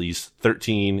averaged at least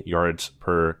 13 yards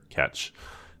per catch.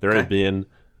 There have been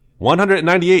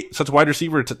 198 such wide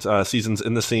receiver seasons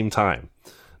in the same time.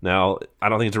 Now, I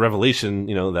don't think it's a revelation,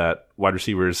 that wide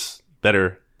receivers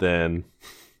better than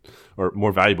or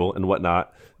more valuable and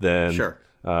whatnot than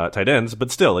tight ends, but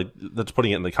still, like that's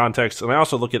putting it in the context. And I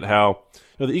also look at how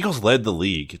the Eagles led the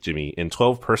league, Jimmy, in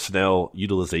 12 personnel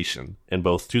utilization in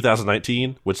both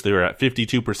 2019, which they were at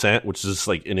 52%, which is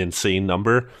like an insane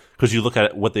number because you look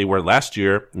at what they were last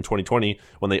year in 2020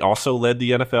 when they also led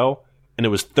the NFL, and it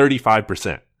was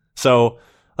 35%. So,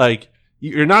 like,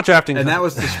 you're not drafting, and that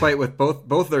was despite with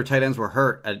both their tight ends were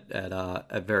hurt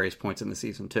at various points in the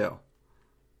season too.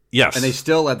 Yes, and they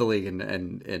still led the league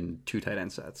in 2 tight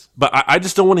end sets. But I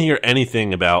just don't want to hear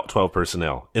anything about 12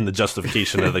 personnel in the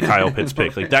justification of the Kyle Pitts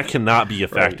pick. Like that cannot be a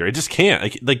factor. Right. It just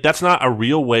can't. Like that's not a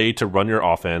real way to run your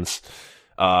offense.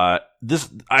 I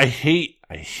hate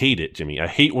it, Jimmy. I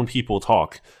hate when people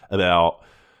talk about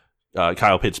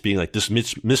Kyle Pitts being like this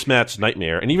mismatched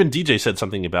nightmare. And even DJ said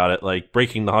something about it, like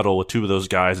breaking the huddle with 2 of those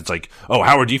guys. It's like, oh,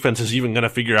 how our defense is even going to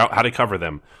figure out how to cover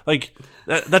them. Like,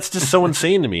 that's just so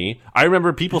insane to me. I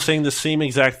remember people saying the same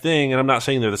exact thing, and I'm not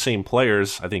saying they're the same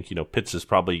players. I think, Pitts is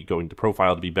probably going to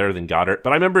profile to be better than Goddard.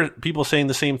 But I remember people saying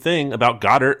the same thing about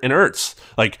Goddard and Ertz.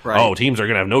 Like, oh, teams are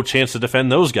going to have no chance to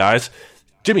defend those guys.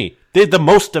 Jimmy, they had the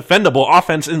most defendable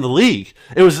offense in the league.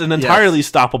 It was an entirely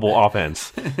stoppable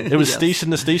offense. It was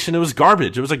station to station. It was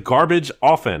garbage. It was a garbage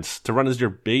offense to run as your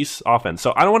base offense.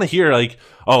 So I don't want to hear like,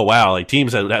 oh, wow, like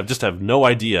teams that just have no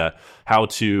idea how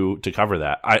to cover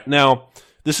that. Now,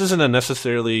 this isn't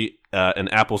necessarily an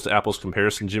apples-to-apples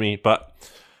comparison, Jimmy, but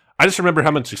I just remember how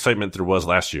much excitement there was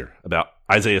last year about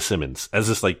Isaiah Simmons as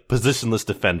this like positionless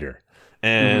defender.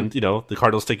 And, the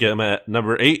Cardinals take him at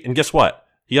number 8, and guess what?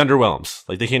 He underwhelms.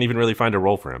 Like they can't even really find a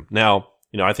role for him. Now,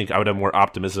 I think I would have more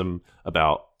optimism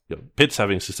about Pitts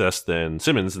having success than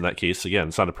Simmons in that case. Again,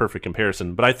 it's not a perfect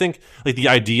comparison, but I think like the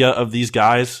idea of these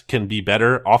guys can be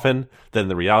better often than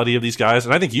the reality of these guys.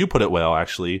 And I think you put it well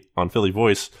actually on Philly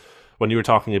Voice when you were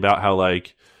talking about how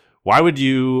like why would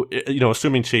you,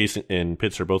 assuming Chase and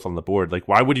Pitts are both on the board, like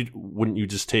wouldn't you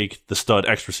just take the stud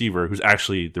X receiver who's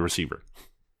actually the receiver?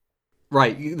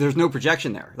 Right. There's no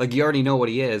projection there. Like, you already know what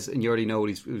he is, and you already know what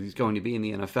he's going to be in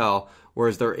the NFL.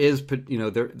 Whereas there is,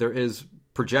 there is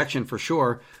projection for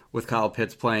sure with Kyle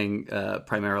Pitts playing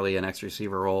primarily an X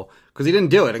receiver role, because he didn't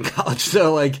do it in college.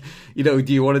 So, like, do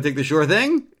you want to take the sure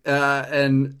thing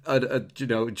and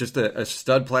just a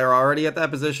stud player already at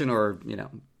that position, or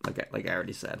like I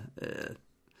already said.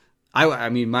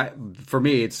 For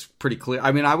me, it's pretty clear.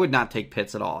 I mean, I would not take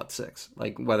Pitts at all at 6.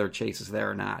 Like, whether Chase is there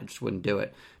or not, I just wouldn't do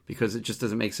it, because it just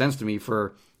doesn't make sense to me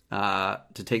to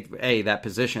take that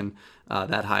position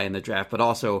that high in the draft. But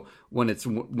also, when it's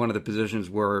one of the positions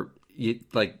where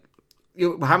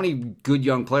how many good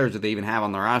young players do they even have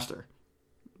on their roster?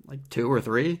 Like 2 or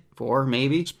 3, 4,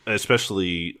 maybe.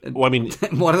 Especially, one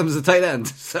of them is a tight end.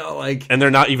 So, like, and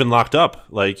they're not even locked up.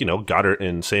 Like, Goddard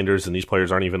and Sanders and these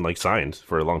players aren't even signed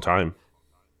for a long time.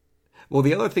 Well,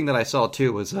 the other thing that I saw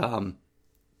too was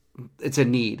it's a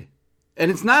need,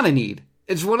 and it's not a need.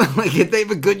 It's one of, if they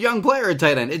have a good young player at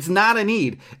tight end, it's not a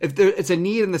need. It's a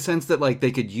need in the sense that, like,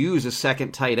 they could use a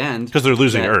second tight end because they're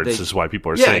losing Ertz. Is why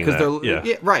people are saying that.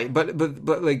 Yeah, right. But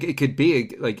like, it could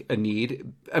be a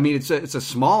need. I mean, it's a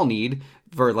small need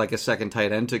for, like, a second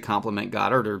tight end to complement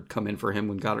Goddard or come in for him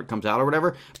when Goddard comes out or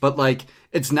whatever. But, like,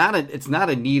 it's not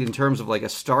a need in terms of, like, a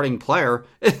starting player.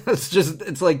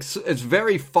 It's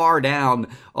very far down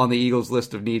on the Eagles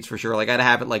list of needs for sure. Like, I'd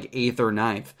have it like 8th or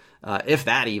 9th. If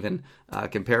that even,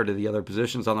 compared to the other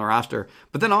positions on the roster.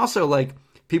 But then also, like,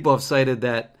 people have cited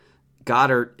that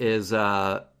Goddard is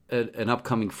an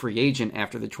upcoming free agent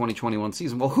after the 2021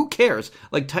 season. Well, who cares?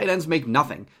 Like, tight ends make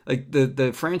nothing. Like,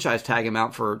 the franchise tag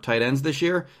amount for tight ends this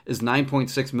year is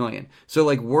 $9.6 million. So,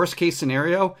 like, worst case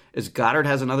scenario is Goddard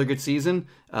has another good season.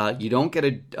 You don't get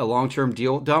a long-term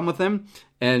deal done with him,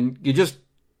 and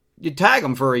you tag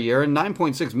him for a year, and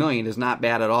 $9.6 million is not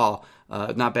bad at all.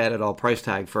 Not bad at all price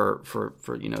tag for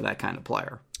that kind of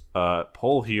player.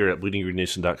 Poll here at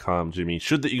bleedinggreennation.com, Jimmy.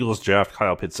 Should the Eagles draft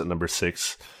Kyle Pitts at number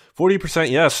 6?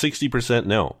 40% yes, 60%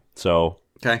 no. So,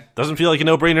 okay, doesn't feel like a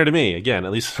no-brainer to me. Again,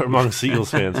 at least among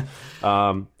Eagles fans.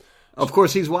 Of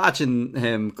course, he's watching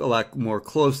him a lot more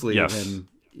closely than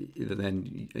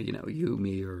you,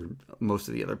 me, or most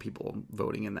of the other people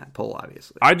voting in that poll.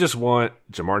 Obviously, I just want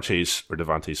Jamar Chase or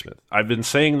Devontae Smith. I've been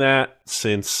saying that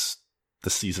since the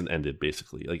season ended,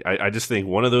 basically. Like, I just think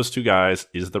one of those two guys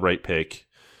is the right pick.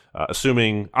 I'm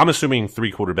assuming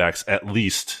 3 quarterbacks at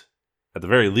the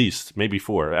very least, maybe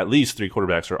 4. At least 3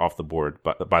 quarterbacks are off the board,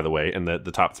 by the way, and the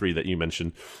top 3 that you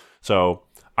mentioned. So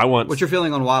I want. What's your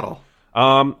feeling on Waddle?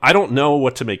 I don't know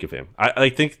what to make of him. I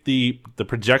think the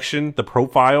projection, the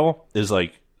profile is,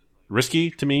 like, risky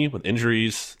to me with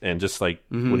injuries and just, like,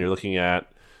 when you're looking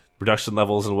at production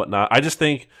levels and whatnot. I just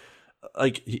think,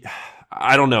 like,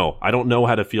 I don't know. I don't know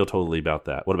how to feel totally about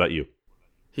that. What about you?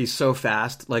 He's so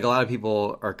fast. Like, a lot of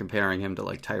people are comparing him to,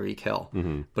 like, Tyreek Hill.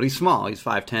 Mm-hmm. But he's small. He's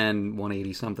 5'10",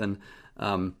 180-something.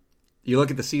 You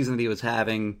look at the season that he was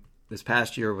having this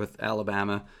past year with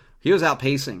Alabama, he was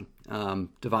outpacing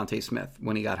Devontae Smith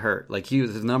when he got hurt. Like,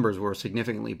 his numbers were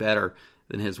significantly better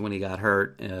than his when he got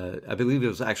hurt. I believe it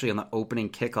was actually on the opening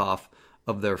kickoff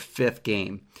of their 5th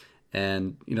game.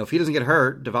 And, if he doesn't get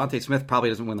hurt, Devontae Smith probably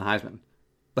doesn't win the Heisman.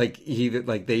 Like,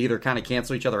 they either kind of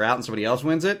cancel each other out and somebody else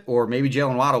wins it, or maybe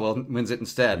Jalen Waddle wins it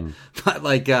instead. But,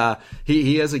 like,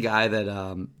 he is a guy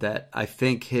that I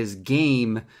think his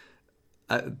game,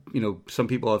 some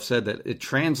people have said that it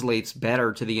translates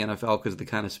better to the NFL because of the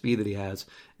kind of speed that he has,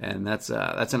 and that's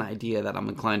an idea that I'm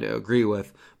inclined to agree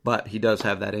with. But he does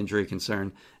have that injury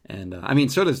concern, and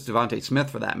so does Devontae Smith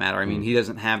for that matter. I mean, he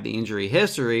doesn't have the injury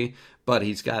history, but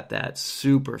he's got that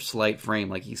super slight frame.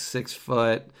 Like, he's 6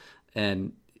 foot,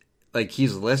 and, like,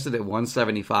 he's listed at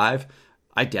 175.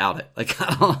 I doubt it. Like,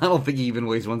 I don't think he even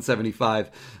weighs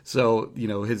 175. So,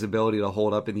 his ability to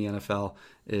hold up in the NFL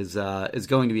is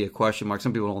going to be a question mark.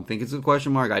 Some people don't think it's a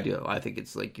question mark. I do. I think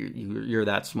it's like you're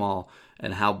that small,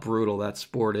 and how brutal that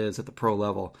sport is at the pro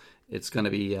level. It's going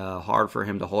to be hard for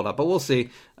him to hold up. But we'll see.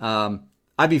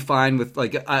 I'd be fine with,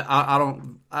 like,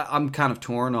 I'm kind of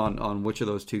torn on which of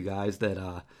those two guys that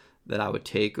I would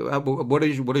take. What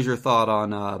is your thought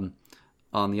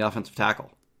on the offensive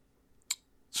tackle?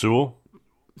 Sewell,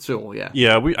 yeah.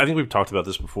 Yeah, I think we've talked about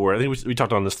this before. I think we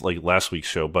talked on this, like, last week's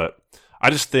show, but I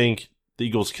just think the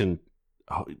Eagles can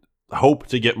hope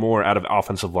to get more out of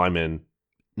offensive linemen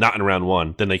not in round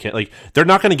 1 than they can. Like, they're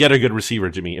not going to get a good receiver,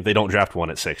 Jimmy, if they don't draft one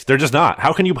at 6. They're just not.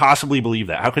 How can you possibly believe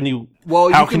that? How can you?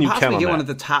 Well, how can you possibly get that? One at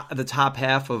the top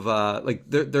half of like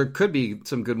there could be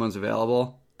some good ones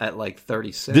available. at like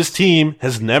 36. This team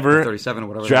has never 37 or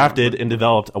whatever drafted and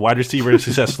developed a wide receiver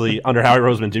successfully under Howie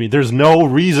Roseman, Jimmy. There's no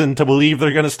reason to believe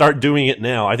they're going to start doing it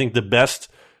now. I think the best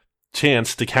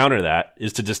chance to counter that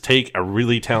is to just take a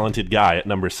really talented guy at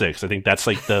number 6. I think that's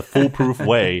like the foolproof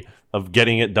way of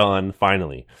getting it done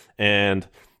finally. And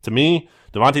to me,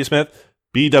 Devontae Smith,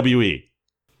 BWE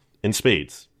in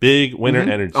spades. Big winner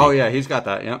energy. Oh, yeah, he's got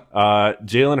that, yeah.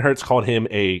 Jalen Hurts called him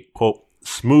a, quote,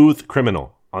 smooth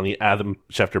criminal on the Adam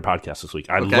Schefter podcast this week.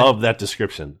 I love that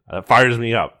description. That fires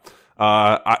me up.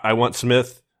 I want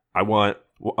Smith. I want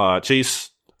Chase.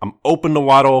 I'm open to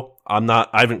Waddle. I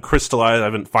haven't crystallized, I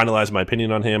haven't finalized my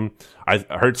opinion on him.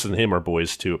 Hurts and him are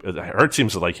boys too. Hurts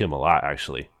seems to like him a lot,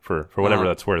 actually, for whatever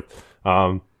that's worth.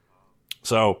 But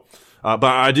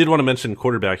I did want to mention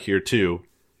quarterback here too,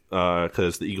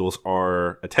 because the Eagles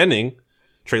are attending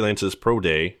Trey Lance's pro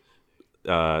day.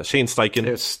 Shane Steichen.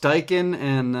 There's Steichen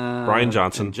and Brian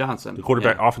Johnson. The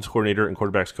quarterback, offensive coordinator and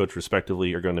quarterbacks coach,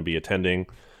 respectively, are going to be attending.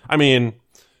 I mean,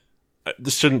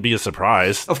 this shouldn't be a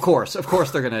surprise. Of course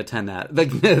they're going to attend that. Like,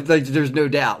 there's no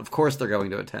doubt. Of course they're going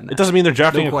to attend that. It doesn't mean they're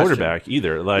drafting a quarterback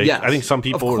either. Like, yes, I think some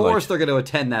people of course they're going to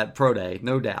attend that pro day,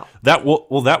 no doubt. That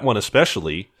one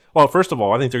especially. Well, first of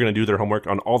all, I think they're going to do their homework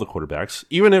on all the quarterbacks,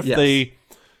 even if they.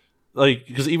 Like,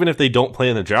 because even if they don't play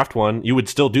in the draft one, you would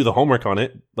still do the homework on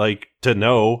it, like, to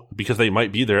know, because they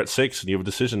might be there at 6 and you have a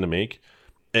decision to make.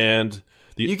 And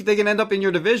they can end up in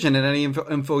your division, and any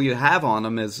info you have on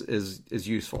them is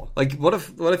useful. Like, what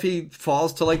if he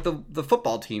falls to like the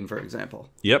football team, for example?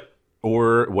 Yep.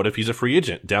 Or what if he's a free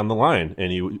agent down the line,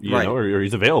 and you know, or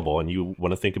he's available, and you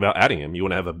want to think about adding him? You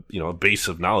want to have a base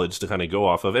of knowledge to kind of go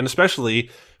off of, and especially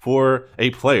for a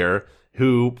player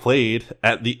who played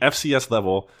at the FCS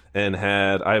level and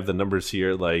had, I have the numbers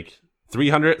here, like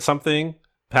 300 something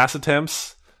pass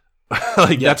attempts.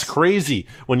 That's crazy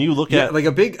when you look at like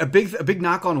a big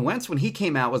knock on Wentz when he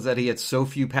came out was that he had so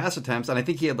few pass attempts, and I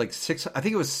think he had like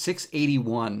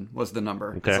 681 was the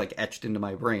number. Okay. It's like etched into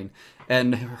my brain,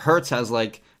 and Hurts has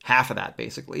like half of that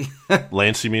basically.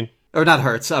 Lance, you mean? Or not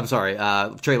Hurts, I'm sorry.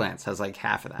 Trey Lance has like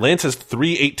half of that. Lance has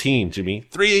 318, Jimmy.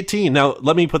 318. Now,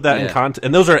 let me put that in context.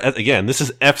 And those are, again, this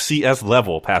is FCS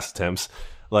level pass attempts.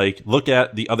 Like, look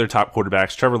at the other top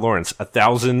quarterbacks. Trevor Lawrence,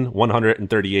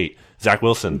 1,138. Zach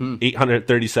Wilson,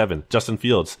 837. Justin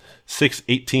Fields,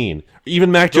 618.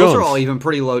 Even Mac Jones. Those are all even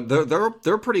pretty low.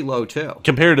 They're pretty low, too.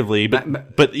 Comparatively,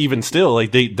 but even still,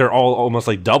 like they're all almost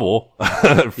like double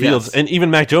Fields. Yes. And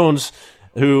even Mac Jones,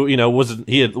 who,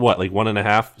 he had what, like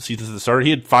 1.5 seasons at the start? He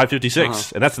had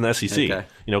 556, and that's in the SEC,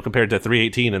 compared to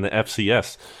 318 in the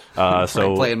FCS.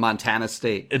 So playing Montana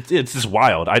State. It's just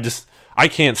wild. I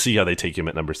can't see how they take him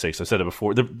at number 6. I said it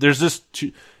before. There's just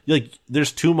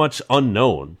there's too much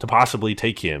unknown to possibly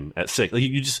take him at 6.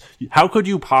 Like, how could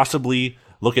you possibly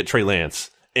look at Trey Lance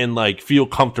and like feel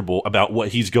comfortable about what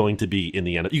he's going to be in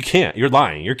the end? You can't. You're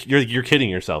lying. You're kidding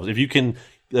yourselves. If you can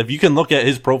look at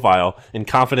his profile and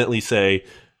confidently say,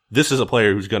 this is a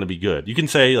player who's going to be good. You can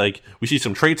say, like, we see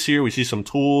some traits here, we see some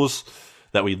tools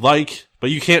that we like, but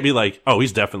you can't be like, oh,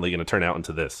 he's definitely going to turn out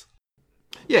into this.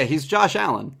 Yeah, he's Josh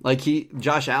Allen.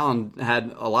 Josh Allen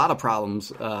had a lot of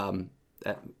problems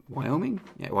at Wyoming.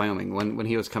 Yeah, Wyoming when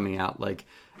he was coming out. Like,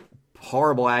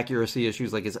 horrible accuracy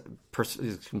issues. Like his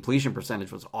completion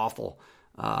percentage was awful.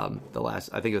 I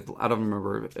don't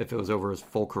remember if it was over his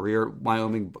full career at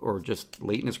Wyoming or just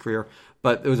late in his career,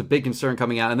 but it was a big concern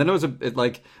coming out. And then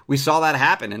we saw that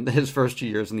happen in his first 2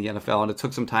 years in the NFL, and it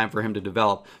took some time for him to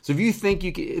develop. So if you think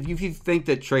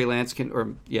that Trey Lance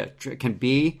can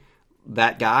be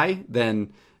that guy,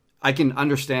 then I can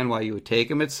understand why you would take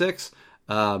him at 6.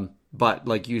 But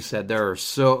like you said, there are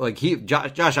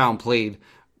Josh Allen played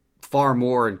far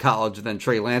more in college than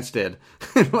Trey Lance did.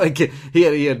 Like he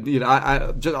had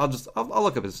I'll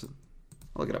look it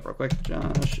up real quick.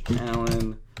 Josh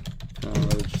Allen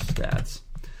college stats.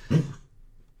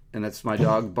 And that's my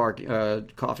dog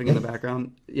coughing in the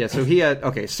background. Yeah, so he had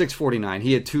 649.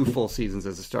 He had 2 full seasons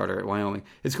as a starter at Wyoming.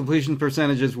 His completion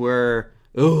percentages were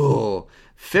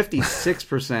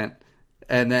 56%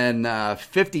 and then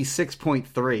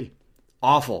 56.3.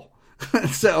 Awful.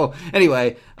 So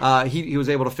anyway, he was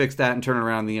able to fix that and turn it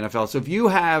around in the NFL. So if you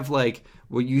have like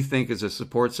what you think is a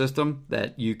support system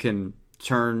that you can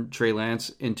turn Trey Lance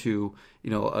into,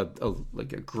 a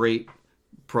great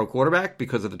pro quarterback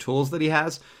because of the tools that he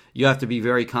has, you have to be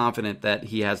very confident that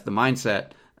he has the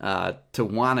mindset to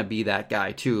want to be that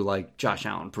guy too, like Josh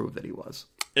Allen proved that he was.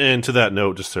 And to that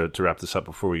note, just to wrap this up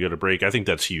before we go to break, I think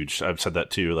that's huge. I've said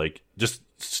that too. Like, just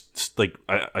like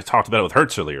I talked about it with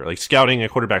Hertz earlier. Like scouting a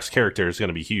quarterback's character is going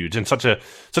to be huge, and such a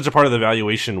part of the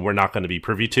evaluation we're not going to be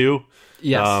privy to.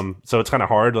 Yes. So it's kind of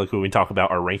hard, like when we talk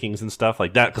about our rankings and stuff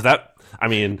like that, because I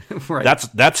mean, right.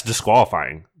 that's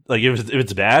disqualifying. Like if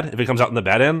it's bad, if it comes out in the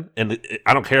bad end, and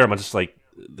I don't care. I'm just like,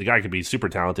 the guy could be super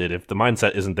talented. If the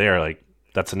mindset isn't there, like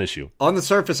that's an issue. On the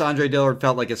surface, Andre Dillard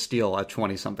felt like a steal at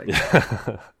 20-something.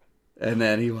 And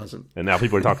then he wasn't. And now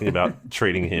people are talking about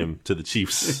trading him to the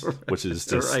Chiefs, which is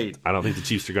just, right. I don't think the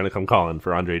Chiefs are going to come calling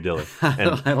for Andre Dillard.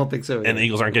 And, I don't think so either. And the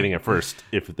Eagles aren't getting it first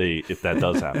if that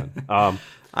does happen. I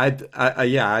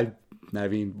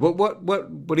mean,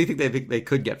 what do you think they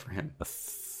could get for him?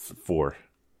 4.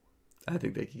 I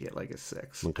think they could get like a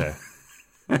 6. Okay.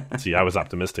 See, I was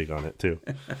optimistic on it too.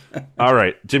 All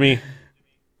right, Jimmy,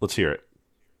 let's hear it.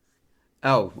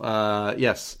 Oh,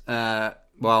 yes.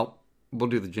 Well, we'll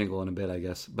do the jingle in a bit, I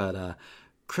guess. But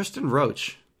Kristen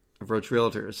Roach of Roach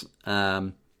Realtors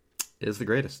is the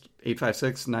greatest.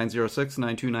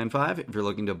 856-906-9295. If you're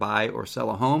looking to buy or sell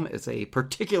a home, it's a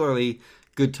particularly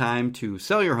good time to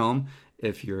sell your home.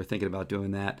 If you're thinking about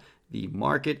doing that, the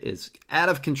market is out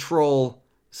of control.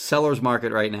 Seller's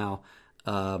market right now.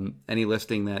 Any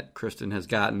listing that Kristen has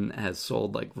gotten has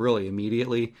sold like really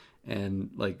immediately,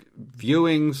 and like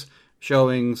viewings,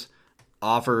 showings,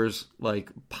 offers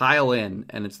like pile in,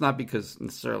 and it's not because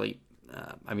necessarily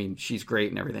I mean, she's great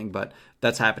and everything, but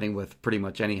that's happening with pretty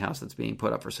much any house that's being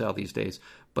put up for sale these days.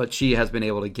 But she has been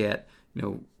able to get,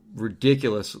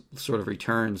 ridiculous sort of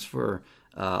returns for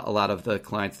a lot of the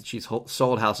clients that she's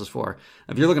sold houses for.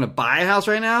 If you're looking to buy a house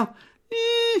right now,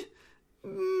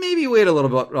 maybe wait a little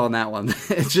bit on that one.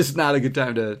 It's just not a good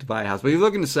time to buy a house. But if you're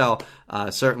looking to sell,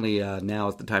 certainly now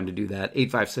is the time to do that.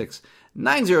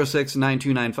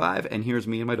 856-906-9295. And here's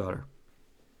me and my daughter.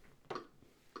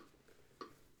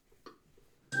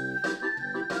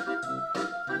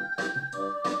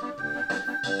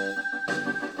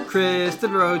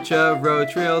 Kristen Roach of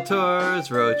Roach Realtors,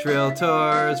 Roach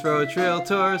Realtors, Roach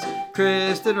Realtors.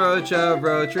 Kristen Roach of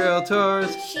Roach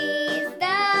Realtors. She's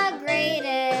the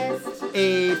greatest.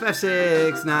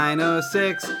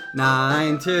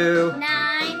 856-906-9295.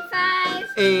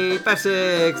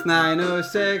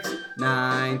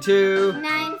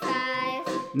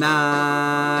 856-906-9295.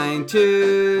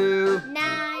 92.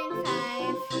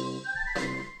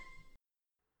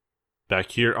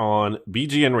 Back here on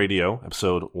BGN Radio,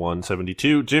 episode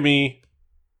 172. Jimmy,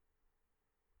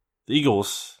 the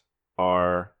Eagles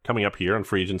are coming up here on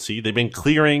free agency. They've been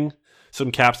clearing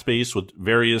some cap space with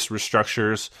various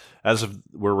restructures. As of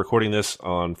we're recording this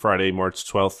on Friday, March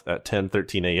 12th at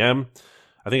 10:13 a.m.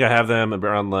 I think I have them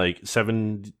around like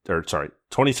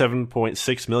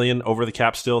 27.6 million over the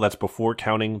cap still. That's before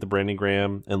counting the Brandon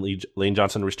Graham and Lane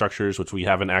Johnson restructures, which we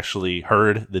haven't actually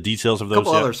heard the details of those yet. A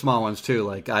couple other small ones too,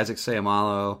 like Isaac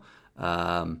Seumalo,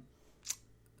 Javon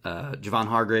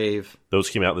Hargrave. Those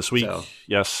came out this week,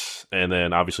 yes. And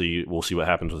then obviously we'll see what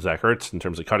happens with Zach Ertz in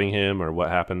terms of cutting him or what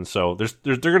happens. So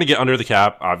they're going to get under the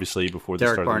cap, obviously, before they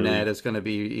start the league. Derek Barnett is going to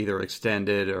be either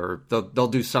extended or they'll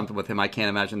do something with him. I can't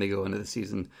imagine they go into the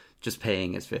season just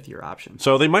paying his 5th-year option.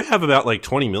 So they might have about like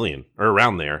 20 million or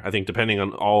around there, I think, depending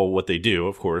on all what they do,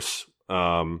 of course.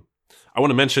 I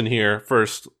want to mention here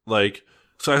first, so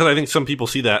I think some people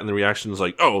see that and the reaction is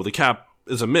like, oh, the cap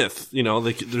is a myth.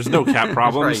 There's no cap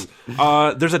problems.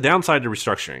 Right. There's a downside to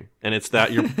restructuring, and it's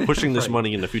that you're pushing this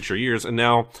money into future years. And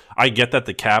now I get that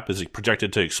the cap is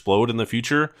projected to explode in the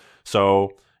future.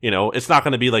 So, it's not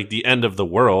going to be like the end of the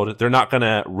world. They're not going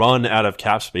to run out of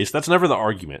cap space. That's never the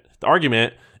argument. The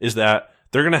argument is that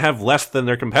they're going to have less than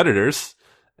their competitors,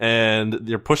 and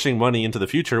they're pushing money into the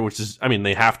future, which is,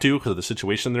 they have to because of the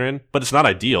situation they're in, but it's not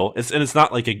ideal. It's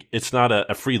not like it's not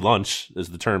a free lunch is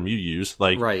the term you use.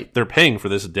 Right. They're paying for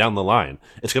this down the line.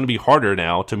 It's going to be harder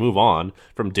now to move on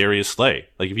from Darius Slay.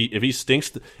 Like if he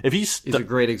stinks, he's a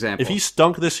great example. If he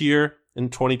stunk this year in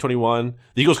 2021,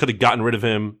 the Eagles could have gotten rid of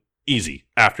him easy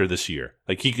after this year.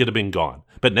 Like he could have been gone.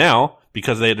 But now,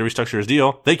 because they had to restructure his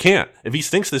deal, they can't. If he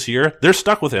stinks this year, they're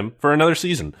stuck with him for another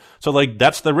season. So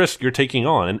that's the risk you're taking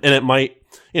on. And it might,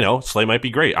 Slay might be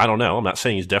great. I don't know. I'm not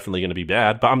saying he's definitely going to be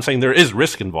bad, but I'm saying there is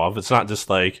risk involved. It's not just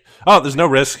like, oh, there's no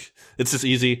risk. It's just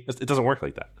easy. It doesn't work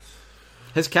like that.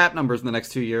 His cap numbers in the next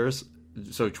 2 years,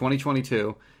 so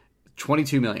 2022,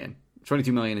 22 million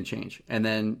and change. And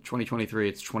then 2023,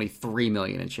 it's 23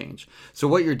 million and change. So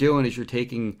what you're doing is you're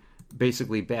taking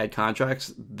basically bad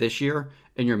contracts this year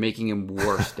and you're making him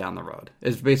worse down the road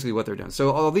is basically what they're doing.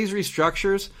 So all these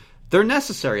restructures, they're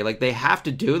necessary. Like they have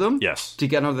to do them to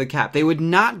get under the cap. They would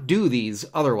not do these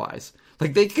otherwise.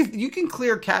 Like you can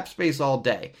clear cap space all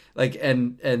day,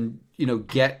 and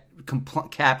get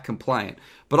cap compliant.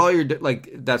 But all you're like,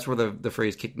 that's where the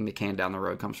phrase "kicking the can down the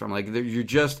road" comes from. Like you're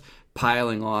just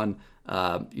piling on.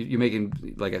 You're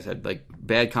making, like I said, like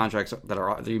bad contracts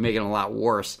that you're making a lot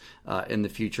worse in the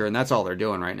future, and that's all they're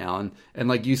doing right now. And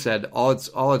like you said, all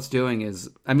it's doing is,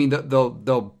 I mean,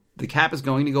 the cap is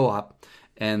going to go up,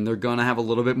 and they're going to have a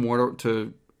little bit more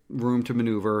room to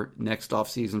maneuver next off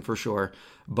season for sure.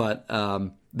 But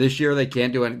this year they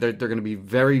can't do it. They're going to be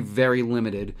very, very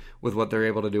limited with what they're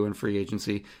able to do in free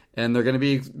agency, and they're going to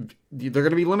be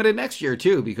limited next year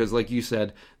too, because like you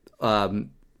said.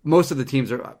 Most of the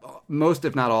teams most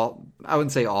if not all, I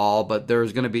wouldn't say all, but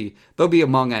they'll be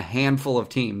among a handful of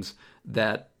teams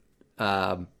that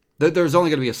there's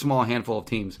only going to be a small handful of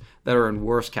teams that are in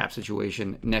worse cap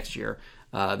situation next year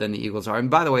than the Eagles are. And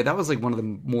by the way, that was like one of the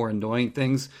more annoying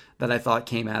things that I thought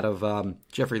came out of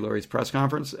Jeffrey Lurie's press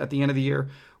conference at the end of the year,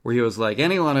 where he was like,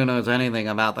 anyone who knows anything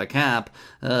about the cap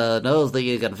knows that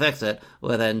you can fix it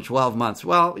within 12 months.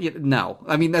 Well, no.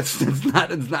 I mean, it's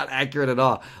not accurate at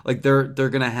all. Like, they're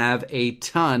going to have a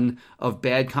ton of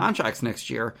bad contracts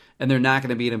next year, and they're not going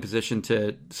to be in a position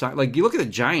to sign. Like, you look at the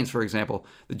Giants, for example.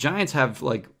 The Giants have,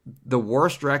 like, the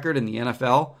worst record in the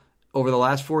NFL over the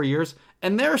last 4 years,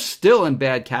 and they're still in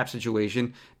bad cap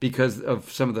situation because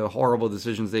of some of the horrible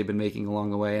decisions they've been making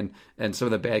along the way and some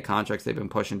of the bad contracts they've been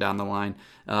pushing down the line.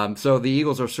 So the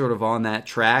Eagles are sort of on that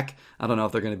track. I don't know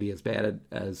if they're going to be as bad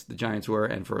as the Giants were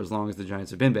and for as long as the Giants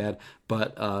have been bad,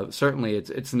 but certainly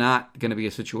it's not going to be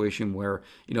a situation where,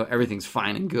 everything's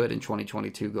fine and good in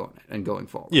 2022 going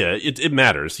forward. Yeah, it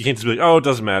matters. You can't just be like, oh, it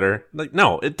doesn't matter. Like,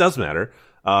 no, it does matter.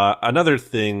 Another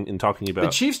thing in talking about...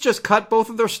 The Chiefs just cut both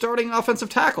of their starting offensive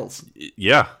tackles.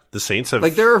 Yeah, the Saints have...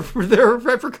 Like, there are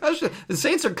repercussions. The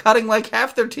Saints are cutting, like,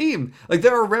 half their team. Like,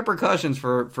 there are repercussions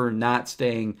for not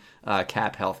staying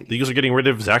cap healthy. The Eagles are getting rid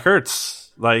of Zach Ertz.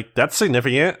 Like, that's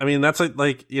significant. I mean, that's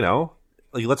like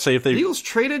let's say if they... The Eagles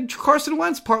traded Carson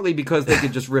Wentz partly because they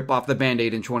could just rip off the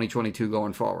Band-Aid in 2022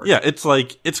 going forward. Yeah, it's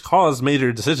like, it's caused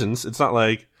major decisions. It's not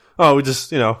like, oh, we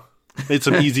just, made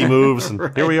some easy moves, and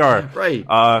right, here we are. Right.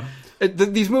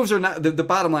 These moves are not... The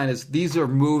bottom line is these are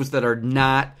moves that are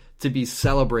not to be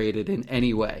celebrated in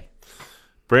any way.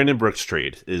 Brandon Brooks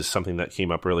trade is something that came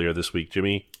up earlier this week,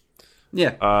 Jimmy.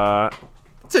 Yeah.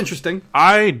 It's interesting.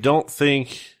 I don't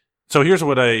think... So here's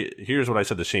what I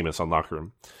said to Seamus on Locker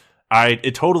Room.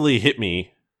 It totally hit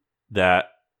me that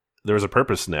there was a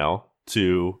purpose now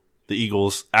to the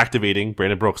Eagles activating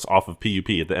Brandon Brooks off of PUP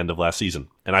at the end of last season.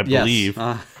 And I believe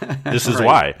this is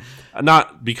why.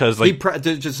 Not because, like...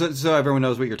 just so everyone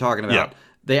knows what you're talking about. Yeah.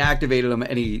 They activated him,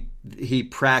 and he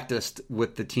practiced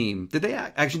with the team. Did they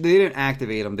actually? They didn't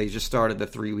activate him. They just started the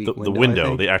 3-week window. The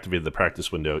window. They activated the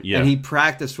practice window. Yeah, and he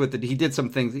practiced with it. He did some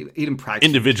things. He didn't practice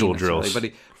individual with the team drills,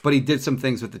 but he did some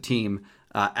things with the team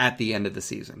at the end of the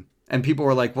season. And people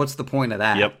were like, "What's the point of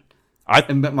that?" Yep.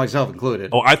 And myself included.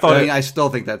 Oh, I still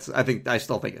think it's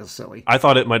silly. I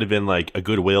thought it might have been like a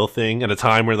goodwill thing at a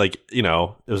time where, like, it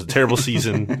was a terrible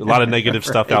season, a lot of negative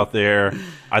stuff out there.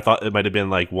 I thought it might have been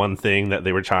like one thing that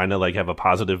they were trying to like have a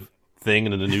positive thing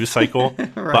in the news cycle,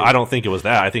 right. But I don't think it was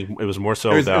that. I think it was more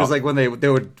so it was like when they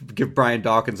would give Brian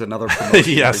Dawkins another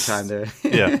promotion yes. every time.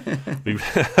 Yeah.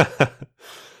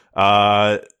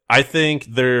 I think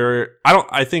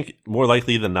more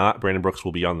likely than not, Brandon Brooks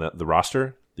will be on the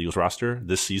roster. The Eagles roster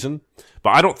this season.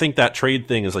 But I don't think that trade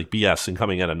thing is like BS and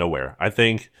coming out of nowhere. I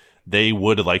think they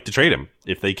would like to trade him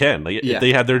if they can. Like, if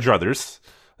they had their druthers,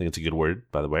 I think it's a good word,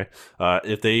 by the way.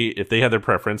 If they had their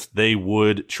preference, they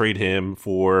would trade him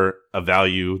for a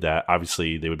value that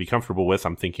obviously they would be comfortable with.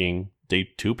 I'm thinking day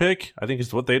 2 pick, I think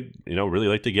is what they'd really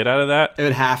like to get out of that. It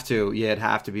would have to. Yeah, it'd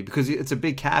have to be because it's a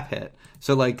big cap hit.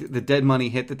 So like the dead money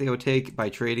hit that they would take by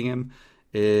trading him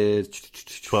is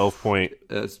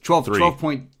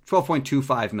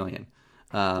 12.25 million.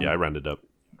 Yeah, I rounded up.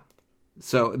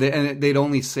 So they'd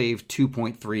only save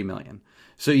 2.3 million.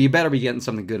 So you better be getting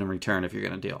something good in return if you're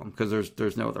going to deal him, because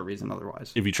there's no other reason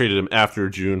otherwise. If you traded him after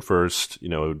June 1st,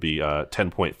 it would be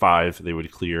 10.5. They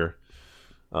would clear.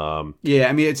 Yeah,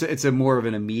 I mean it's a more of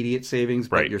an immediate savings,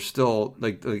 but right. You're still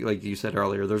like you said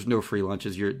earlier. There's no free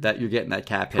lunches. You're getting that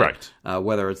cap hit, correct.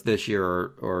 Whether it's this year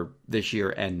or this year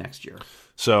and next year.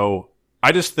 So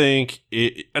I just think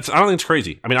I don't think it's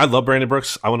crazy. I mean, I love Brandon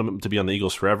Brooks. I want him to be on the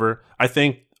Eagles forever. I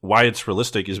think why it's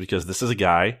realistic is because this is a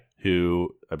guy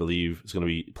who I believe is going to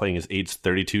be playing his age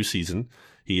 32 season.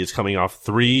 He is coming off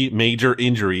 3 major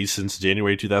injuries since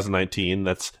January 2019.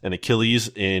 That's an Achilles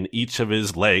in each of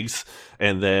his legs,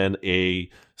 and then a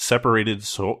separated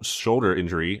shoulder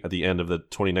injury at the end of the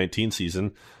 2019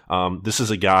 season. This is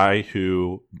a guy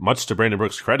who, much to Brandon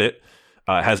Brooks' credit,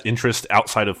 has interest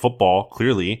outside of football,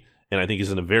 clearly, and I think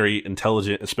he's a very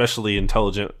intelligent, especially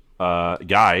intelligent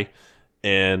guy.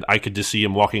 And I could just see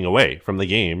him walking away from the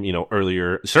game,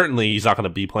 earlier. Certainly, he's not going to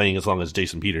be playing as long as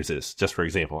Jason Peters is, just for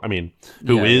example. I mean,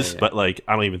 who is? But I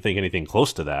don't even think anything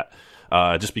close to that.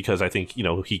 Just because I think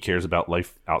he cares about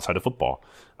life outside of football.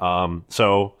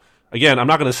 So again, I'm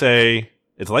not going to say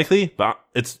it's likely, but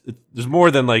there's more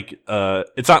than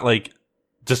it's not like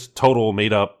just total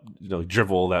made up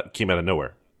drivel that came out of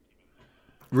nowhere.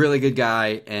 Really good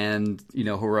guy, and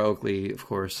heroically, of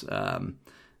course,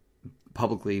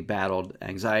 publicly battled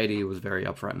anxiety. Was very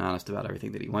upfront and honest about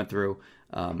everything that he went through.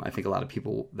 I think a lot of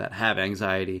people that have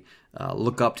anxiety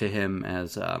look up to him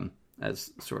as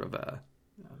sort of a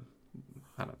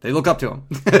they look up to him.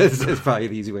 It's probably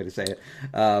the easy way to say it.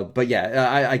 But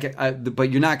yeah,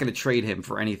 but you're not going to trade him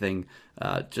for anything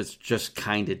just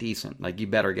kind of decent. Like, you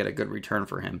better get a good return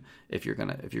for him if you're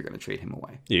gonna trade him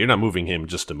away. Yeah, you're not moving him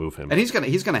just to move him. And he's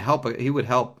gonna help. He would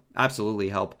absolutely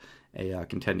help a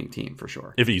contending team for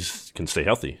sure if he can stay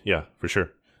healthy. Yeah, for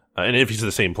sure. And if he's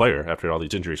the same player after all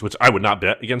these injuries, which I would not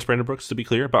bet against Brandon Brooks, to be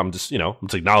clear, but I'm just I'm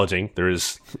just acknowledging there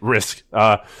is risk.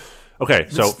 Okay,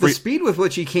 so the speed with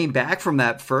which he came back from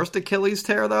that first Achilles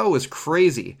tear, though, was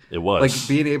crazy. It was. Like,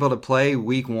 being able to play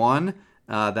week 1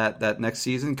 that next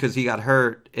season, because he got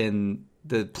hurt in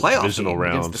the playoff divisional game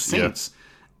rounds against the Saints.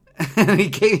 Yeah. And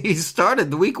he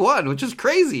started the week 1, which is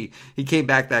crazy. He came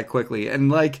back that quickly.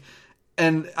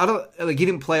 And he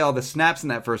didn't play all the snaps in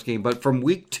that first game, but from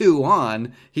week 2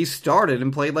 on, he started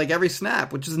and played every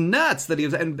snap, which is nuts that he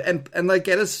was and at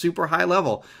a super high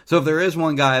level. So if there is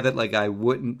one guy that I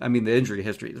wouldn't, I mean, the injury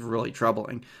history is really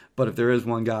troubling, but if there is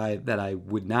one guy that I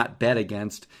would not bet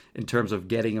against in terms of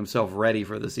getting himself ready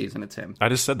for the season, it's him. I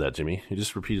just said that, Jimmy. You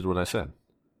just repeated what I said.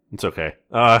 It's okay.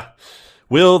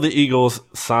 Will the Eagles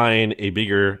sign a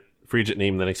bigger free agent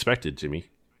name than expected, Jimmy?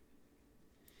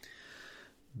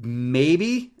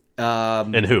 Maybe.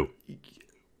 And who?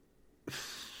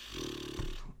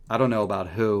 I don't know about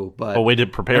who, but way to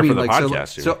prepare for the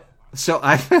podcast.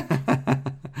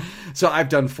 So I've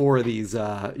done 4 of these,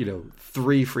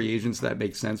 3 free agents that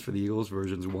make sense for the Eagles,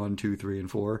 versions 1, 2, 3, and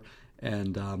 4.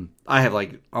 And I have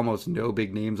almost no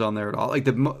big names on there at all.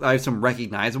 I have some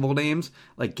recognizable names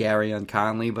like Gary and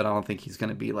Conley, but I don't think he's going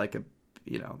to be I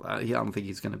don't think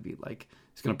he's going to be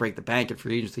he's going to break the bank at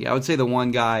free agency. I would say the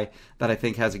one guy that I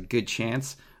think has a good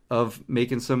chance of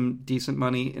making some decent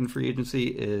money in free agency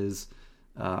is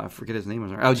I forget his name.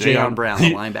 Jayon Brown,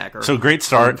 the linebacker. So great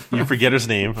start. You forget his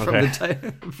name. Okay.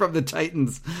 From the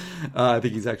Titans. I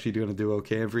think he's actually going to do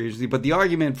okay in free agency. But the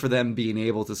argument for them being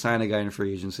able to sign a guy in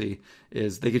free agency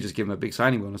is they could just give him a big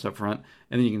signing bonus up front,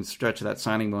 and then you can stretch that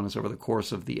signing bonus over the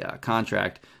course of the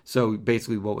contract. So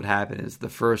basically what would happen is the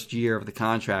first year of the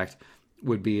contract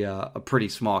would be a pretty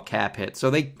small cap hit.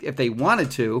 So if they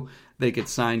wanted to, they could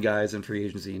sign guys in free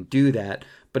agency and do that.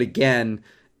 But again,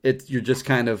 you're just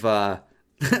kind of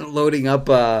loading up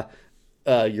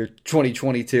your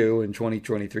 2022 and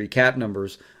 2023 cap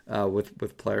numbers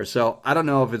with players. So I don't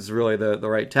know if it's really the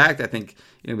right tact. I think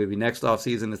maybe next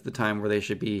offseason is the time where they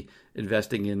should be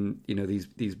investing in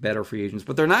these better free agents.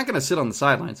 But they're not going to sit on the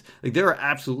sidelines. They're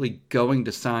absolutely going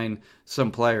to sign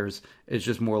some players. It's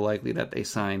just more likely that they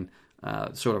sign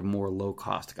sort of more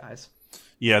low-cost guys.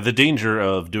 Yeah, the danger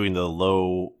of doing the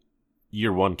low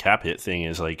year 1 cap hit thing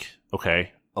is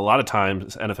okay, a lot of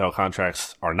times NFL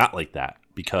contracts are not like that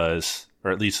or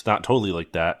at least not totally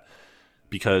like that,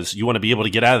 because you want to be able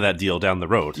to get out of that deal down the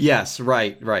road. Yes,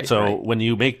 right. So when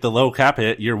you make the low cap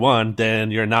hit year 1, then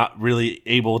you're not really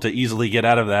able to easily get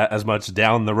out of that as much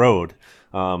down the road.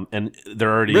 And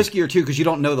they're already riskier too, because you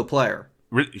don't know the player.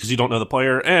 Because you don't know the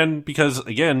player, and because,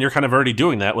 again, you're kind of already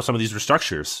doing that with some of these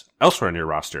restructures elsewhere in your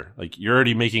roster. You're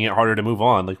already making it harder to move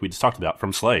on, like we just talked about,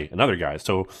 from Slay and other guys.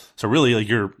 So really,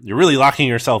 you're really locking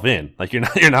yourself in.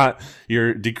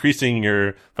 You're decreasing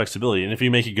your flexibility. And if you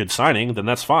make a good signing, then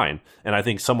that's fine. And I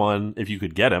think if you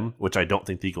could get him, which I don't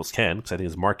think the Eagles can, because I think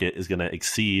his market is going to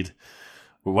exceed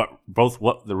what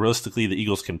realistically the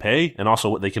Eagles can pay, and also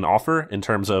what they can offer in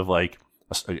terms of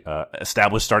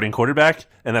established starting quarterback,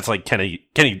 and that's Kenny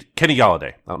Galladay.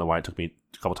 I don't know why it took me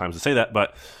a couple times to say that,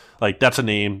 but that's a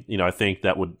name I think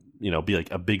that would be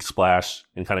a big splash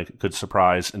and kind of could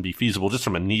surprise and be feasible just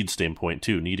from a need standpoint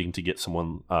too, needing to get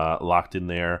someone locked in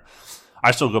there.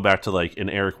 I still go back to an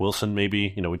Eric Wilson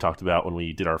maybe. We talked about when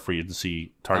we did our free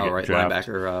agency target draft.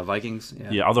 Linebacker, Vikings.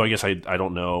 Yeah. Although I guess I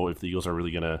don't know if the Eagles are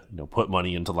really going to put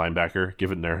money into linebacker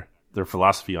given their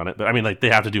philosophy on it. But I mean, they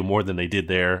have to do more than they did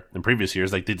there in previous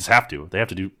years. They just have to. They have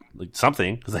to do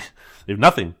something, because they have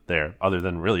nothing there other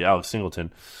than really Alex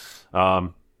Singleton.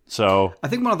 So I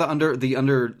think one of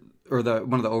the or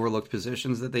one of the overlooked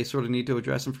positions that they sort of need to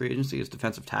address in free agency is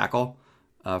defensive tackle,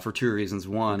 for two reasons.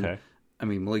 One, Okay. I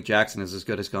mean, Malik Jackson is as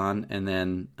good as gone, and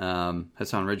then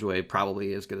Hassan Ridgeway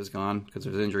probably as good as gone because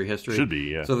there's injury history. Should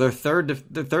be, yeah. So their third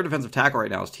defensive tackle right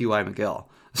now is T.Y. McGill.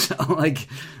 So, like,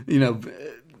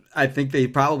 I think they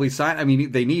probably sign. I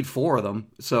mean, they need four of them.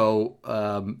 So,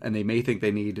 and they may think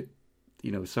they need,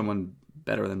 someone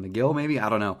better than McGill, maybe. I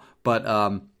don't know. But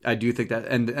I do think that,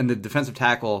 and the defensive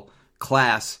tackle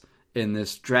class in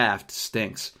this draft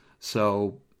stinks.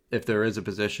 So if there is a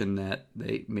position that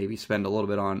they maybe spend a little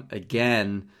bit on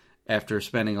again after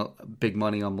spending big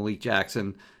money on Malik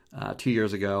Jackson 2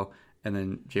 years ago, and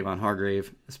then Javon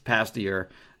Hargrave this past year,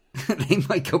 they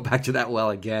might go back to that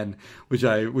well again, which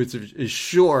is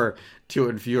sure to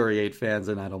infuriate fans,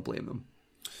 and I don't blame them.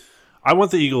 I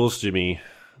want the Eagles, Jimmy,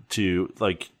 to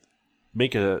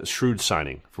make a shrewd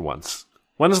signing for once.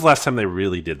 When was the last time they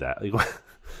really did that?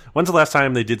 When's the last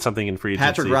time they did something in free agency?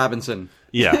 Patrick Robinson.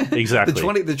 Yeah, exactly.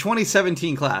 the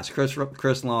 2017 class: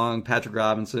 Chris Long, Patrick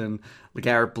Robinson,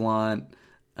 LeGarrette Blount.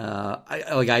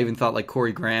 I even thought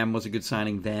Corey Graham was a good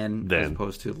signing then, as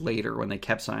opposed to later when they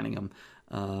kept signing him.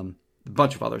 A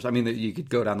bunch of others. I mean, you could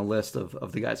go down the list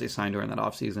of the guys they signed during that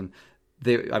offseason.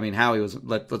 Howie was,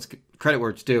 let's credit where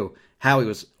it's due. Howie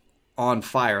was on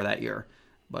fire that year.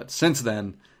 But since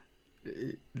then,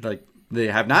 they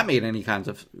have not made any kinds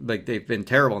of, they've been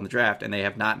terrible in the draft, and they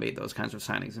have not made those kinds of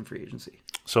signings in free agency.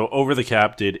 So Over the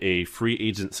Cap did a free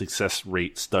agent success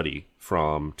rate study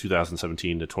from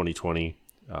 2017 to 2020.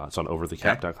 It's on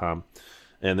overthecap.com.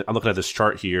 And I'm looking at this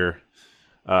chart here,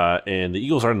 and the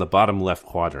Eagles are in the bottom left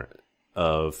quadrant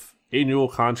of annual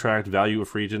contract value of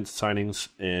free agent signings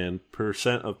and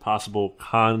percent of possible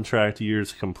contract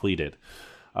years completed.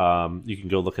 You can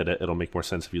go look at it. It'll make more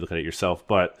sense if you look at it yourself.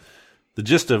 But the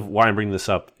gist of why I'm bringing this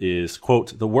up is,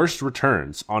 quote, the worst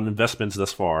returns on investments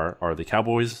thus far are the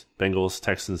Cowboys, Bengals,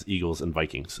 Texans, Eagles, and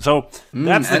Vikings. So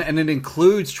that's and it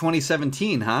includes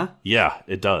 2017, huh? Yeah,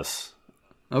 it does.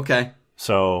 Okay.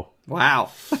 So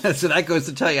wow. So that goes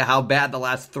to tell you how bad the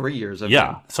last 3 years have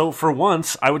been. So for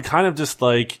once, I would kind of just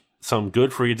like some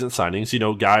good free agent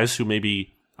signings, guys who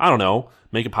maybe, I don't know,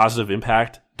 make a positive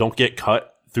impact, don't get cut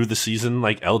through the season,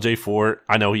 like LJ Fort.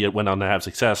 I know he went on to have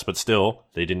success, but still,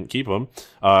 they didn't keep him.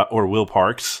 Or Will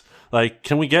Parks.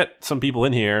 Can we get some people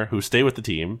in here who stay with the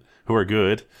team, who are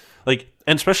good?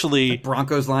 And especially... The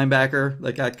Broncos linebacker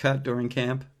that got cut during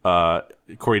camp.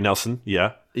 Corey Nelson,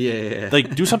 yeah. Yeah.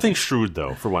 Do something shrewd,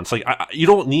 though, for once. You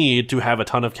don't need to have a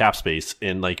ton of cap space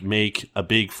and, make a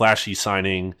big, flashy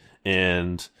signing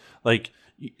and,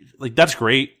 that's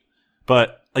great,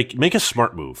 but... make a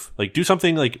smart move. Do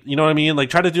something you know what I mean?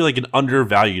 Try to do an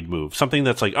undervalued move. Something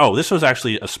that's oh, this was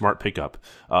actually a smart pickup.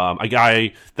 A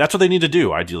guy, that's what they need to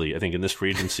do, ideally, I think, in this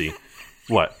free agency.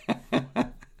 What?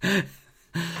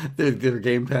 Their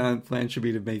game plan should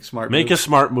be to make smart moves. Make a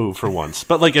smart move for once.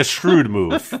 But a shrewd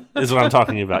move is what I'm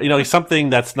talking about. Something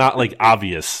that's not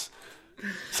obvious.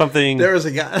 Something. There was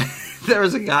a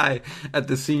guy at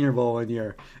the Senior Bowl one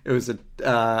year. It was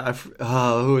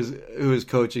who was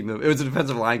coaching them. It was a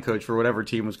defensive line coach for whatever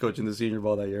team was coaching the Senior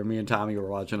Bowl that year. Me and Tommy were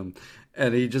watching him,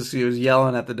 and he was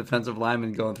yelling at the defensive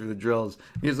lineman going through the drills.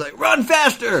 He was like, "Run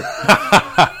faster,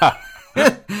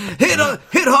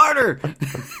 hit harder."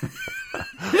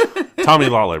 Tommy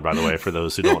Lawler, by the way, for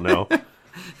those who don't know.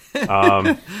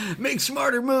 Make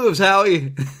smarter moves,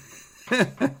 Howie.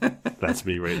 That's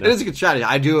me right now. It is a good strategy.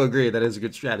 I do agree that is a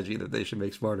good strategy that they should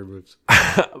make smarter moves.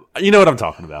 You know what I'm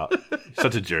talking about.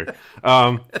 Such a jerk.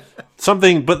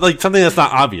 Something that's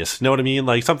not obvious. You know what I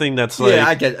mean? Something that's yeah,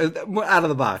 I get it. Out of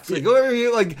the box.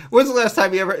 When's the last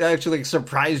time you ever actually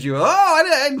surprised you? Oh, I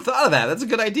hadn't thought of that. That's a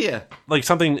good idea.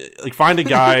 Something find a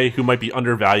guy who might be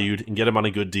undervalued and get him on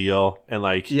a good deal and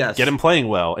get him playing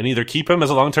well and either keep him as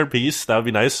a long-term piece. That would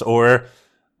be nice. Or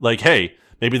hey,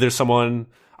 maybe there's someone.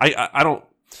 I don't.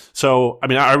 So,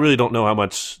 I really don't know how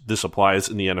much this applies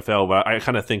in the NFL, but I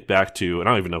kind of think back to, and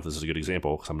I don't even know if this is a good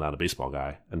example because I'm not a baseball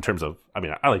guy in terms of,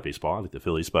 I like baseball. I like the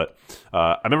Phillies, but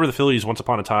I remember the Phillies once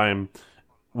upon a time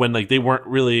when they weren't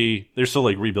really, they're still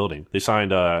rebuilding. They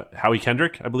signed Howie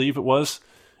Kendrick, I believe it was.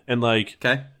 And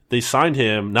they signed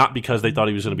him not because they thought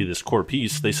he was going to be this core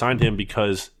piece. They signed him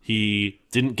because he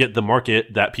didn't get the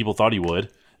market that people thought he would.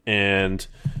 And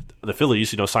the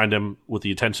Phillies, signed him with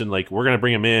the intention, we're going to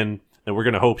bring him in and we're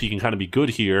going to hope he can kind of be good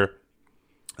here,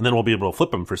 and then we'll be able to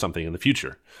flip him for something in the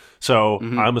future. So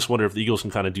I almost wonder if the Eagles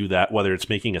can kind of do that, whether it's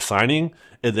making a signing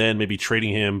and then maybe trading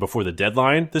him before the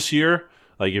deadline this year,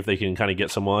 Like if they can kind of get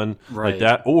someone Right. like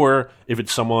that, or if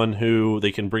it's someone who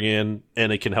they can bring in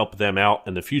and it can help them out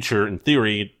in the future, in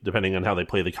theory, depending on how they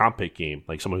play the comp pick game,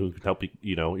 like someone who can help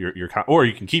or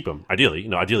you can keep them.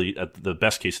 Ideally, at the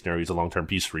best case scenario is a long-term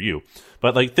piece for you.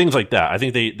 But like things like that, I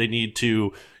think they need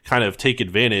to kind of take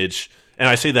advantage. And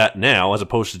I say that now as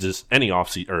opposed to just any off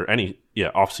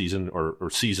season or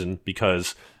season,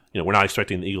 because we're not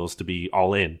expecting the Eagles to be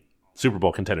all in Super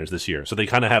Bowl contenders this year. So they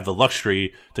kind of have the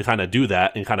luxury to kind of do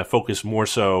that and kind of focus more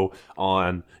so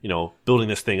on, building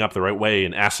this thing up the right way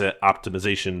and asset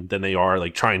optimization than they are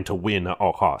like trying to win at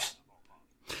all costs.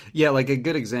 Yeah, like a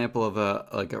good example of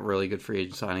a really good free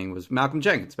agent signing was Malcolm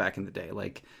Jenkins back in the day.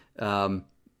 Like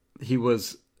he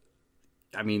was,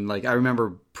 I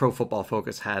remember Pro Football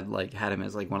Focus had him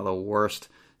as like one of the worst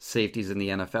safeties in the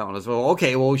NFL. And I was,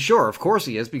 okay, sure, of course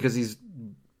he is, because he's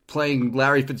playing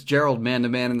Larry Fitzgerald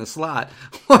man-to-man in the slot,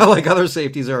 while like other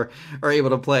safeties are able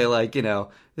to play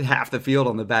half the field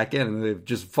on the back end, and they're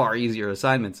just far easier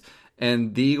assignments.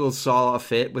 And the Eagles saw a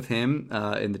fit with him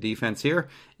in the defense here,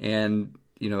 and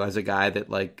as a guy that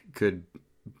could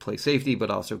play safety, but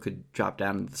also could drop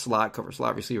down in the slot, cover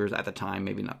slot receivers at the time,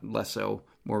 maybe not less so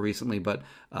more recently, but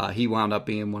he wound up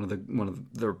being one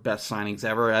of their best signings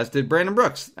ever, as did Brandon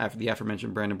Brooks, after the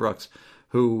aforementioned Brandon Brooks,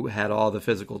 who had all the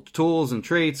physical tools and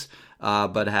traits,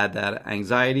 but had that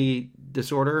anxiety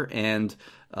disorder, and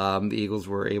the Eagles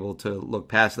were able to look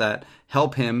past that,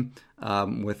 help him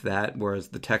with that, whereas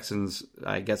the Texans,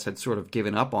 I guess, had sort of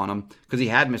given up on him because he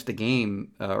had missed a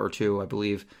game or two, I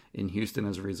believe, in Houston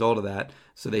as a result of that.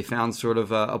 So they found sort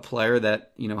of a player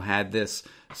that, had this,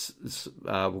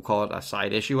 we'll call it a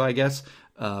side issue, I guess.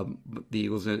 The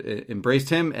Eagles embraced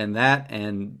him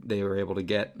and they were able to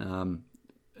get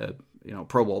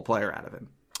Pro Bowl player out of him.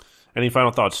 Any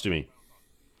final thoughts, Jimmy?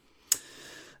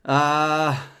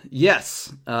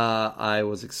 Yes. I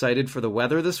was excited for the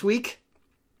weather this week.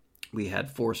 We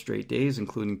had 4 straight days,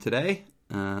 including today,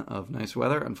 of nice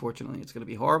weather. Unfortunately, it's going to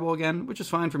be horrible again, which is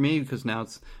fine for me because now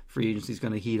free agency is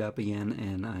going to heat up again,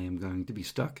 and I am going to be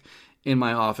stuck in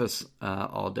my office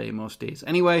all day, most days.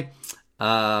 Anyway,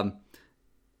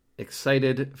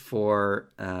 excited for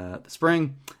the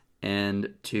spring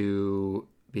and to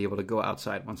be able to go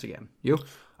outside once again. You?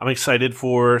 I'm excited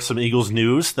for some Eagles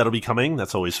news that'll be coming.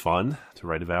 That's always fun to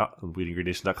write about on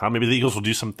bleedinggreennation.com. Maybe the Eagles will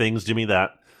do some things, Jimmy,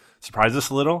 that surprise us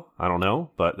a little. I don't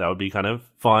know, but that would be kind of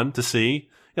fun to see.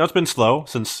 It's been slow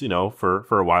since,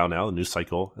 for a while now, the news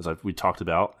cycle, as we talked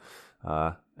about.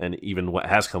 And even what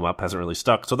has come up hasn't really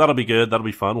stuck. So that'll be good. That'll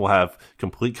be fun. We'll have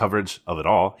complete coverage of it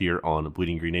all here on the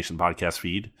Bleeding Green Nation podcast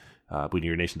feed,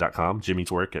 bleedinggreennation.com,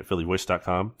 Jimmy's work at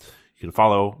phillyvoice.com. You can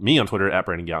follow me on Twitter at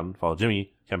Brandon Gowton. Follow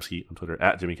Jimmy Kempski on Twitter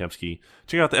at Jimmy Kempski.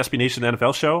 Check out the SB Nation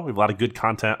NFL show. We have a lot of good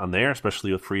content on there,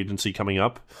 especially with free agency coming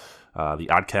up. The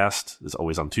Oddcast is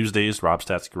always on Tuesdays. Rob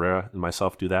Stats Guerrera and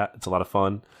myself do that. It's a lot of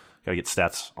fun. Got to get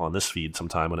stats on this feed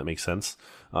sometime when it makes sense.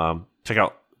 Check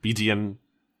out BGN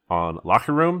on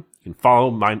Locker Room. You can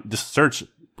follow mine. Just search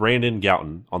Brandon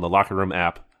Gowton on the Locker Room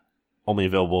app. Only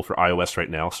available for iOS right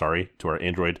now. Sorry to our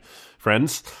Android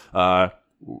friends.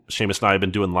 Seamus and I have been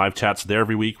doing live chats there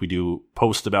every week. We do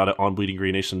post about it on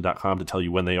bleedinggreennation.com to tell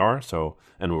you when they are.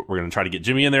 And we're going to try to get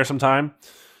Jimmy in there sometime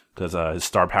because his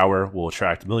star power will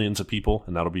attract millions of people,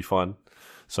 and that'll be fun.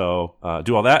 So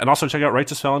do all that. And also check out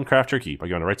Righteous Felon Craft Jerky by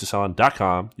going to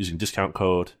righteousfelon.com using discount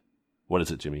code. What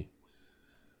is it, Jimmy?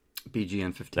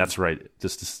 BGN15. That's right.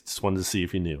 Just wanted to see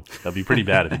if you knew. That'd be pretty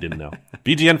bad if you didn't know.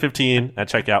 BGN15 at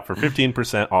checkout for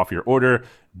 15% off your order.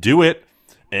 Do it.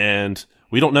 And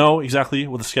we don't know exactly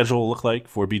what the schedule will look like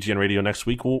for BGN Radio next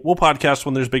week. We'll podcast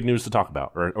when there's big news to talk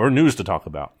about or news to talk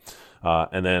about.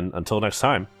 And then until next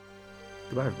time.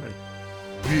 Goodbye, everybody.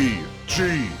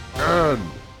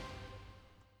 BGN.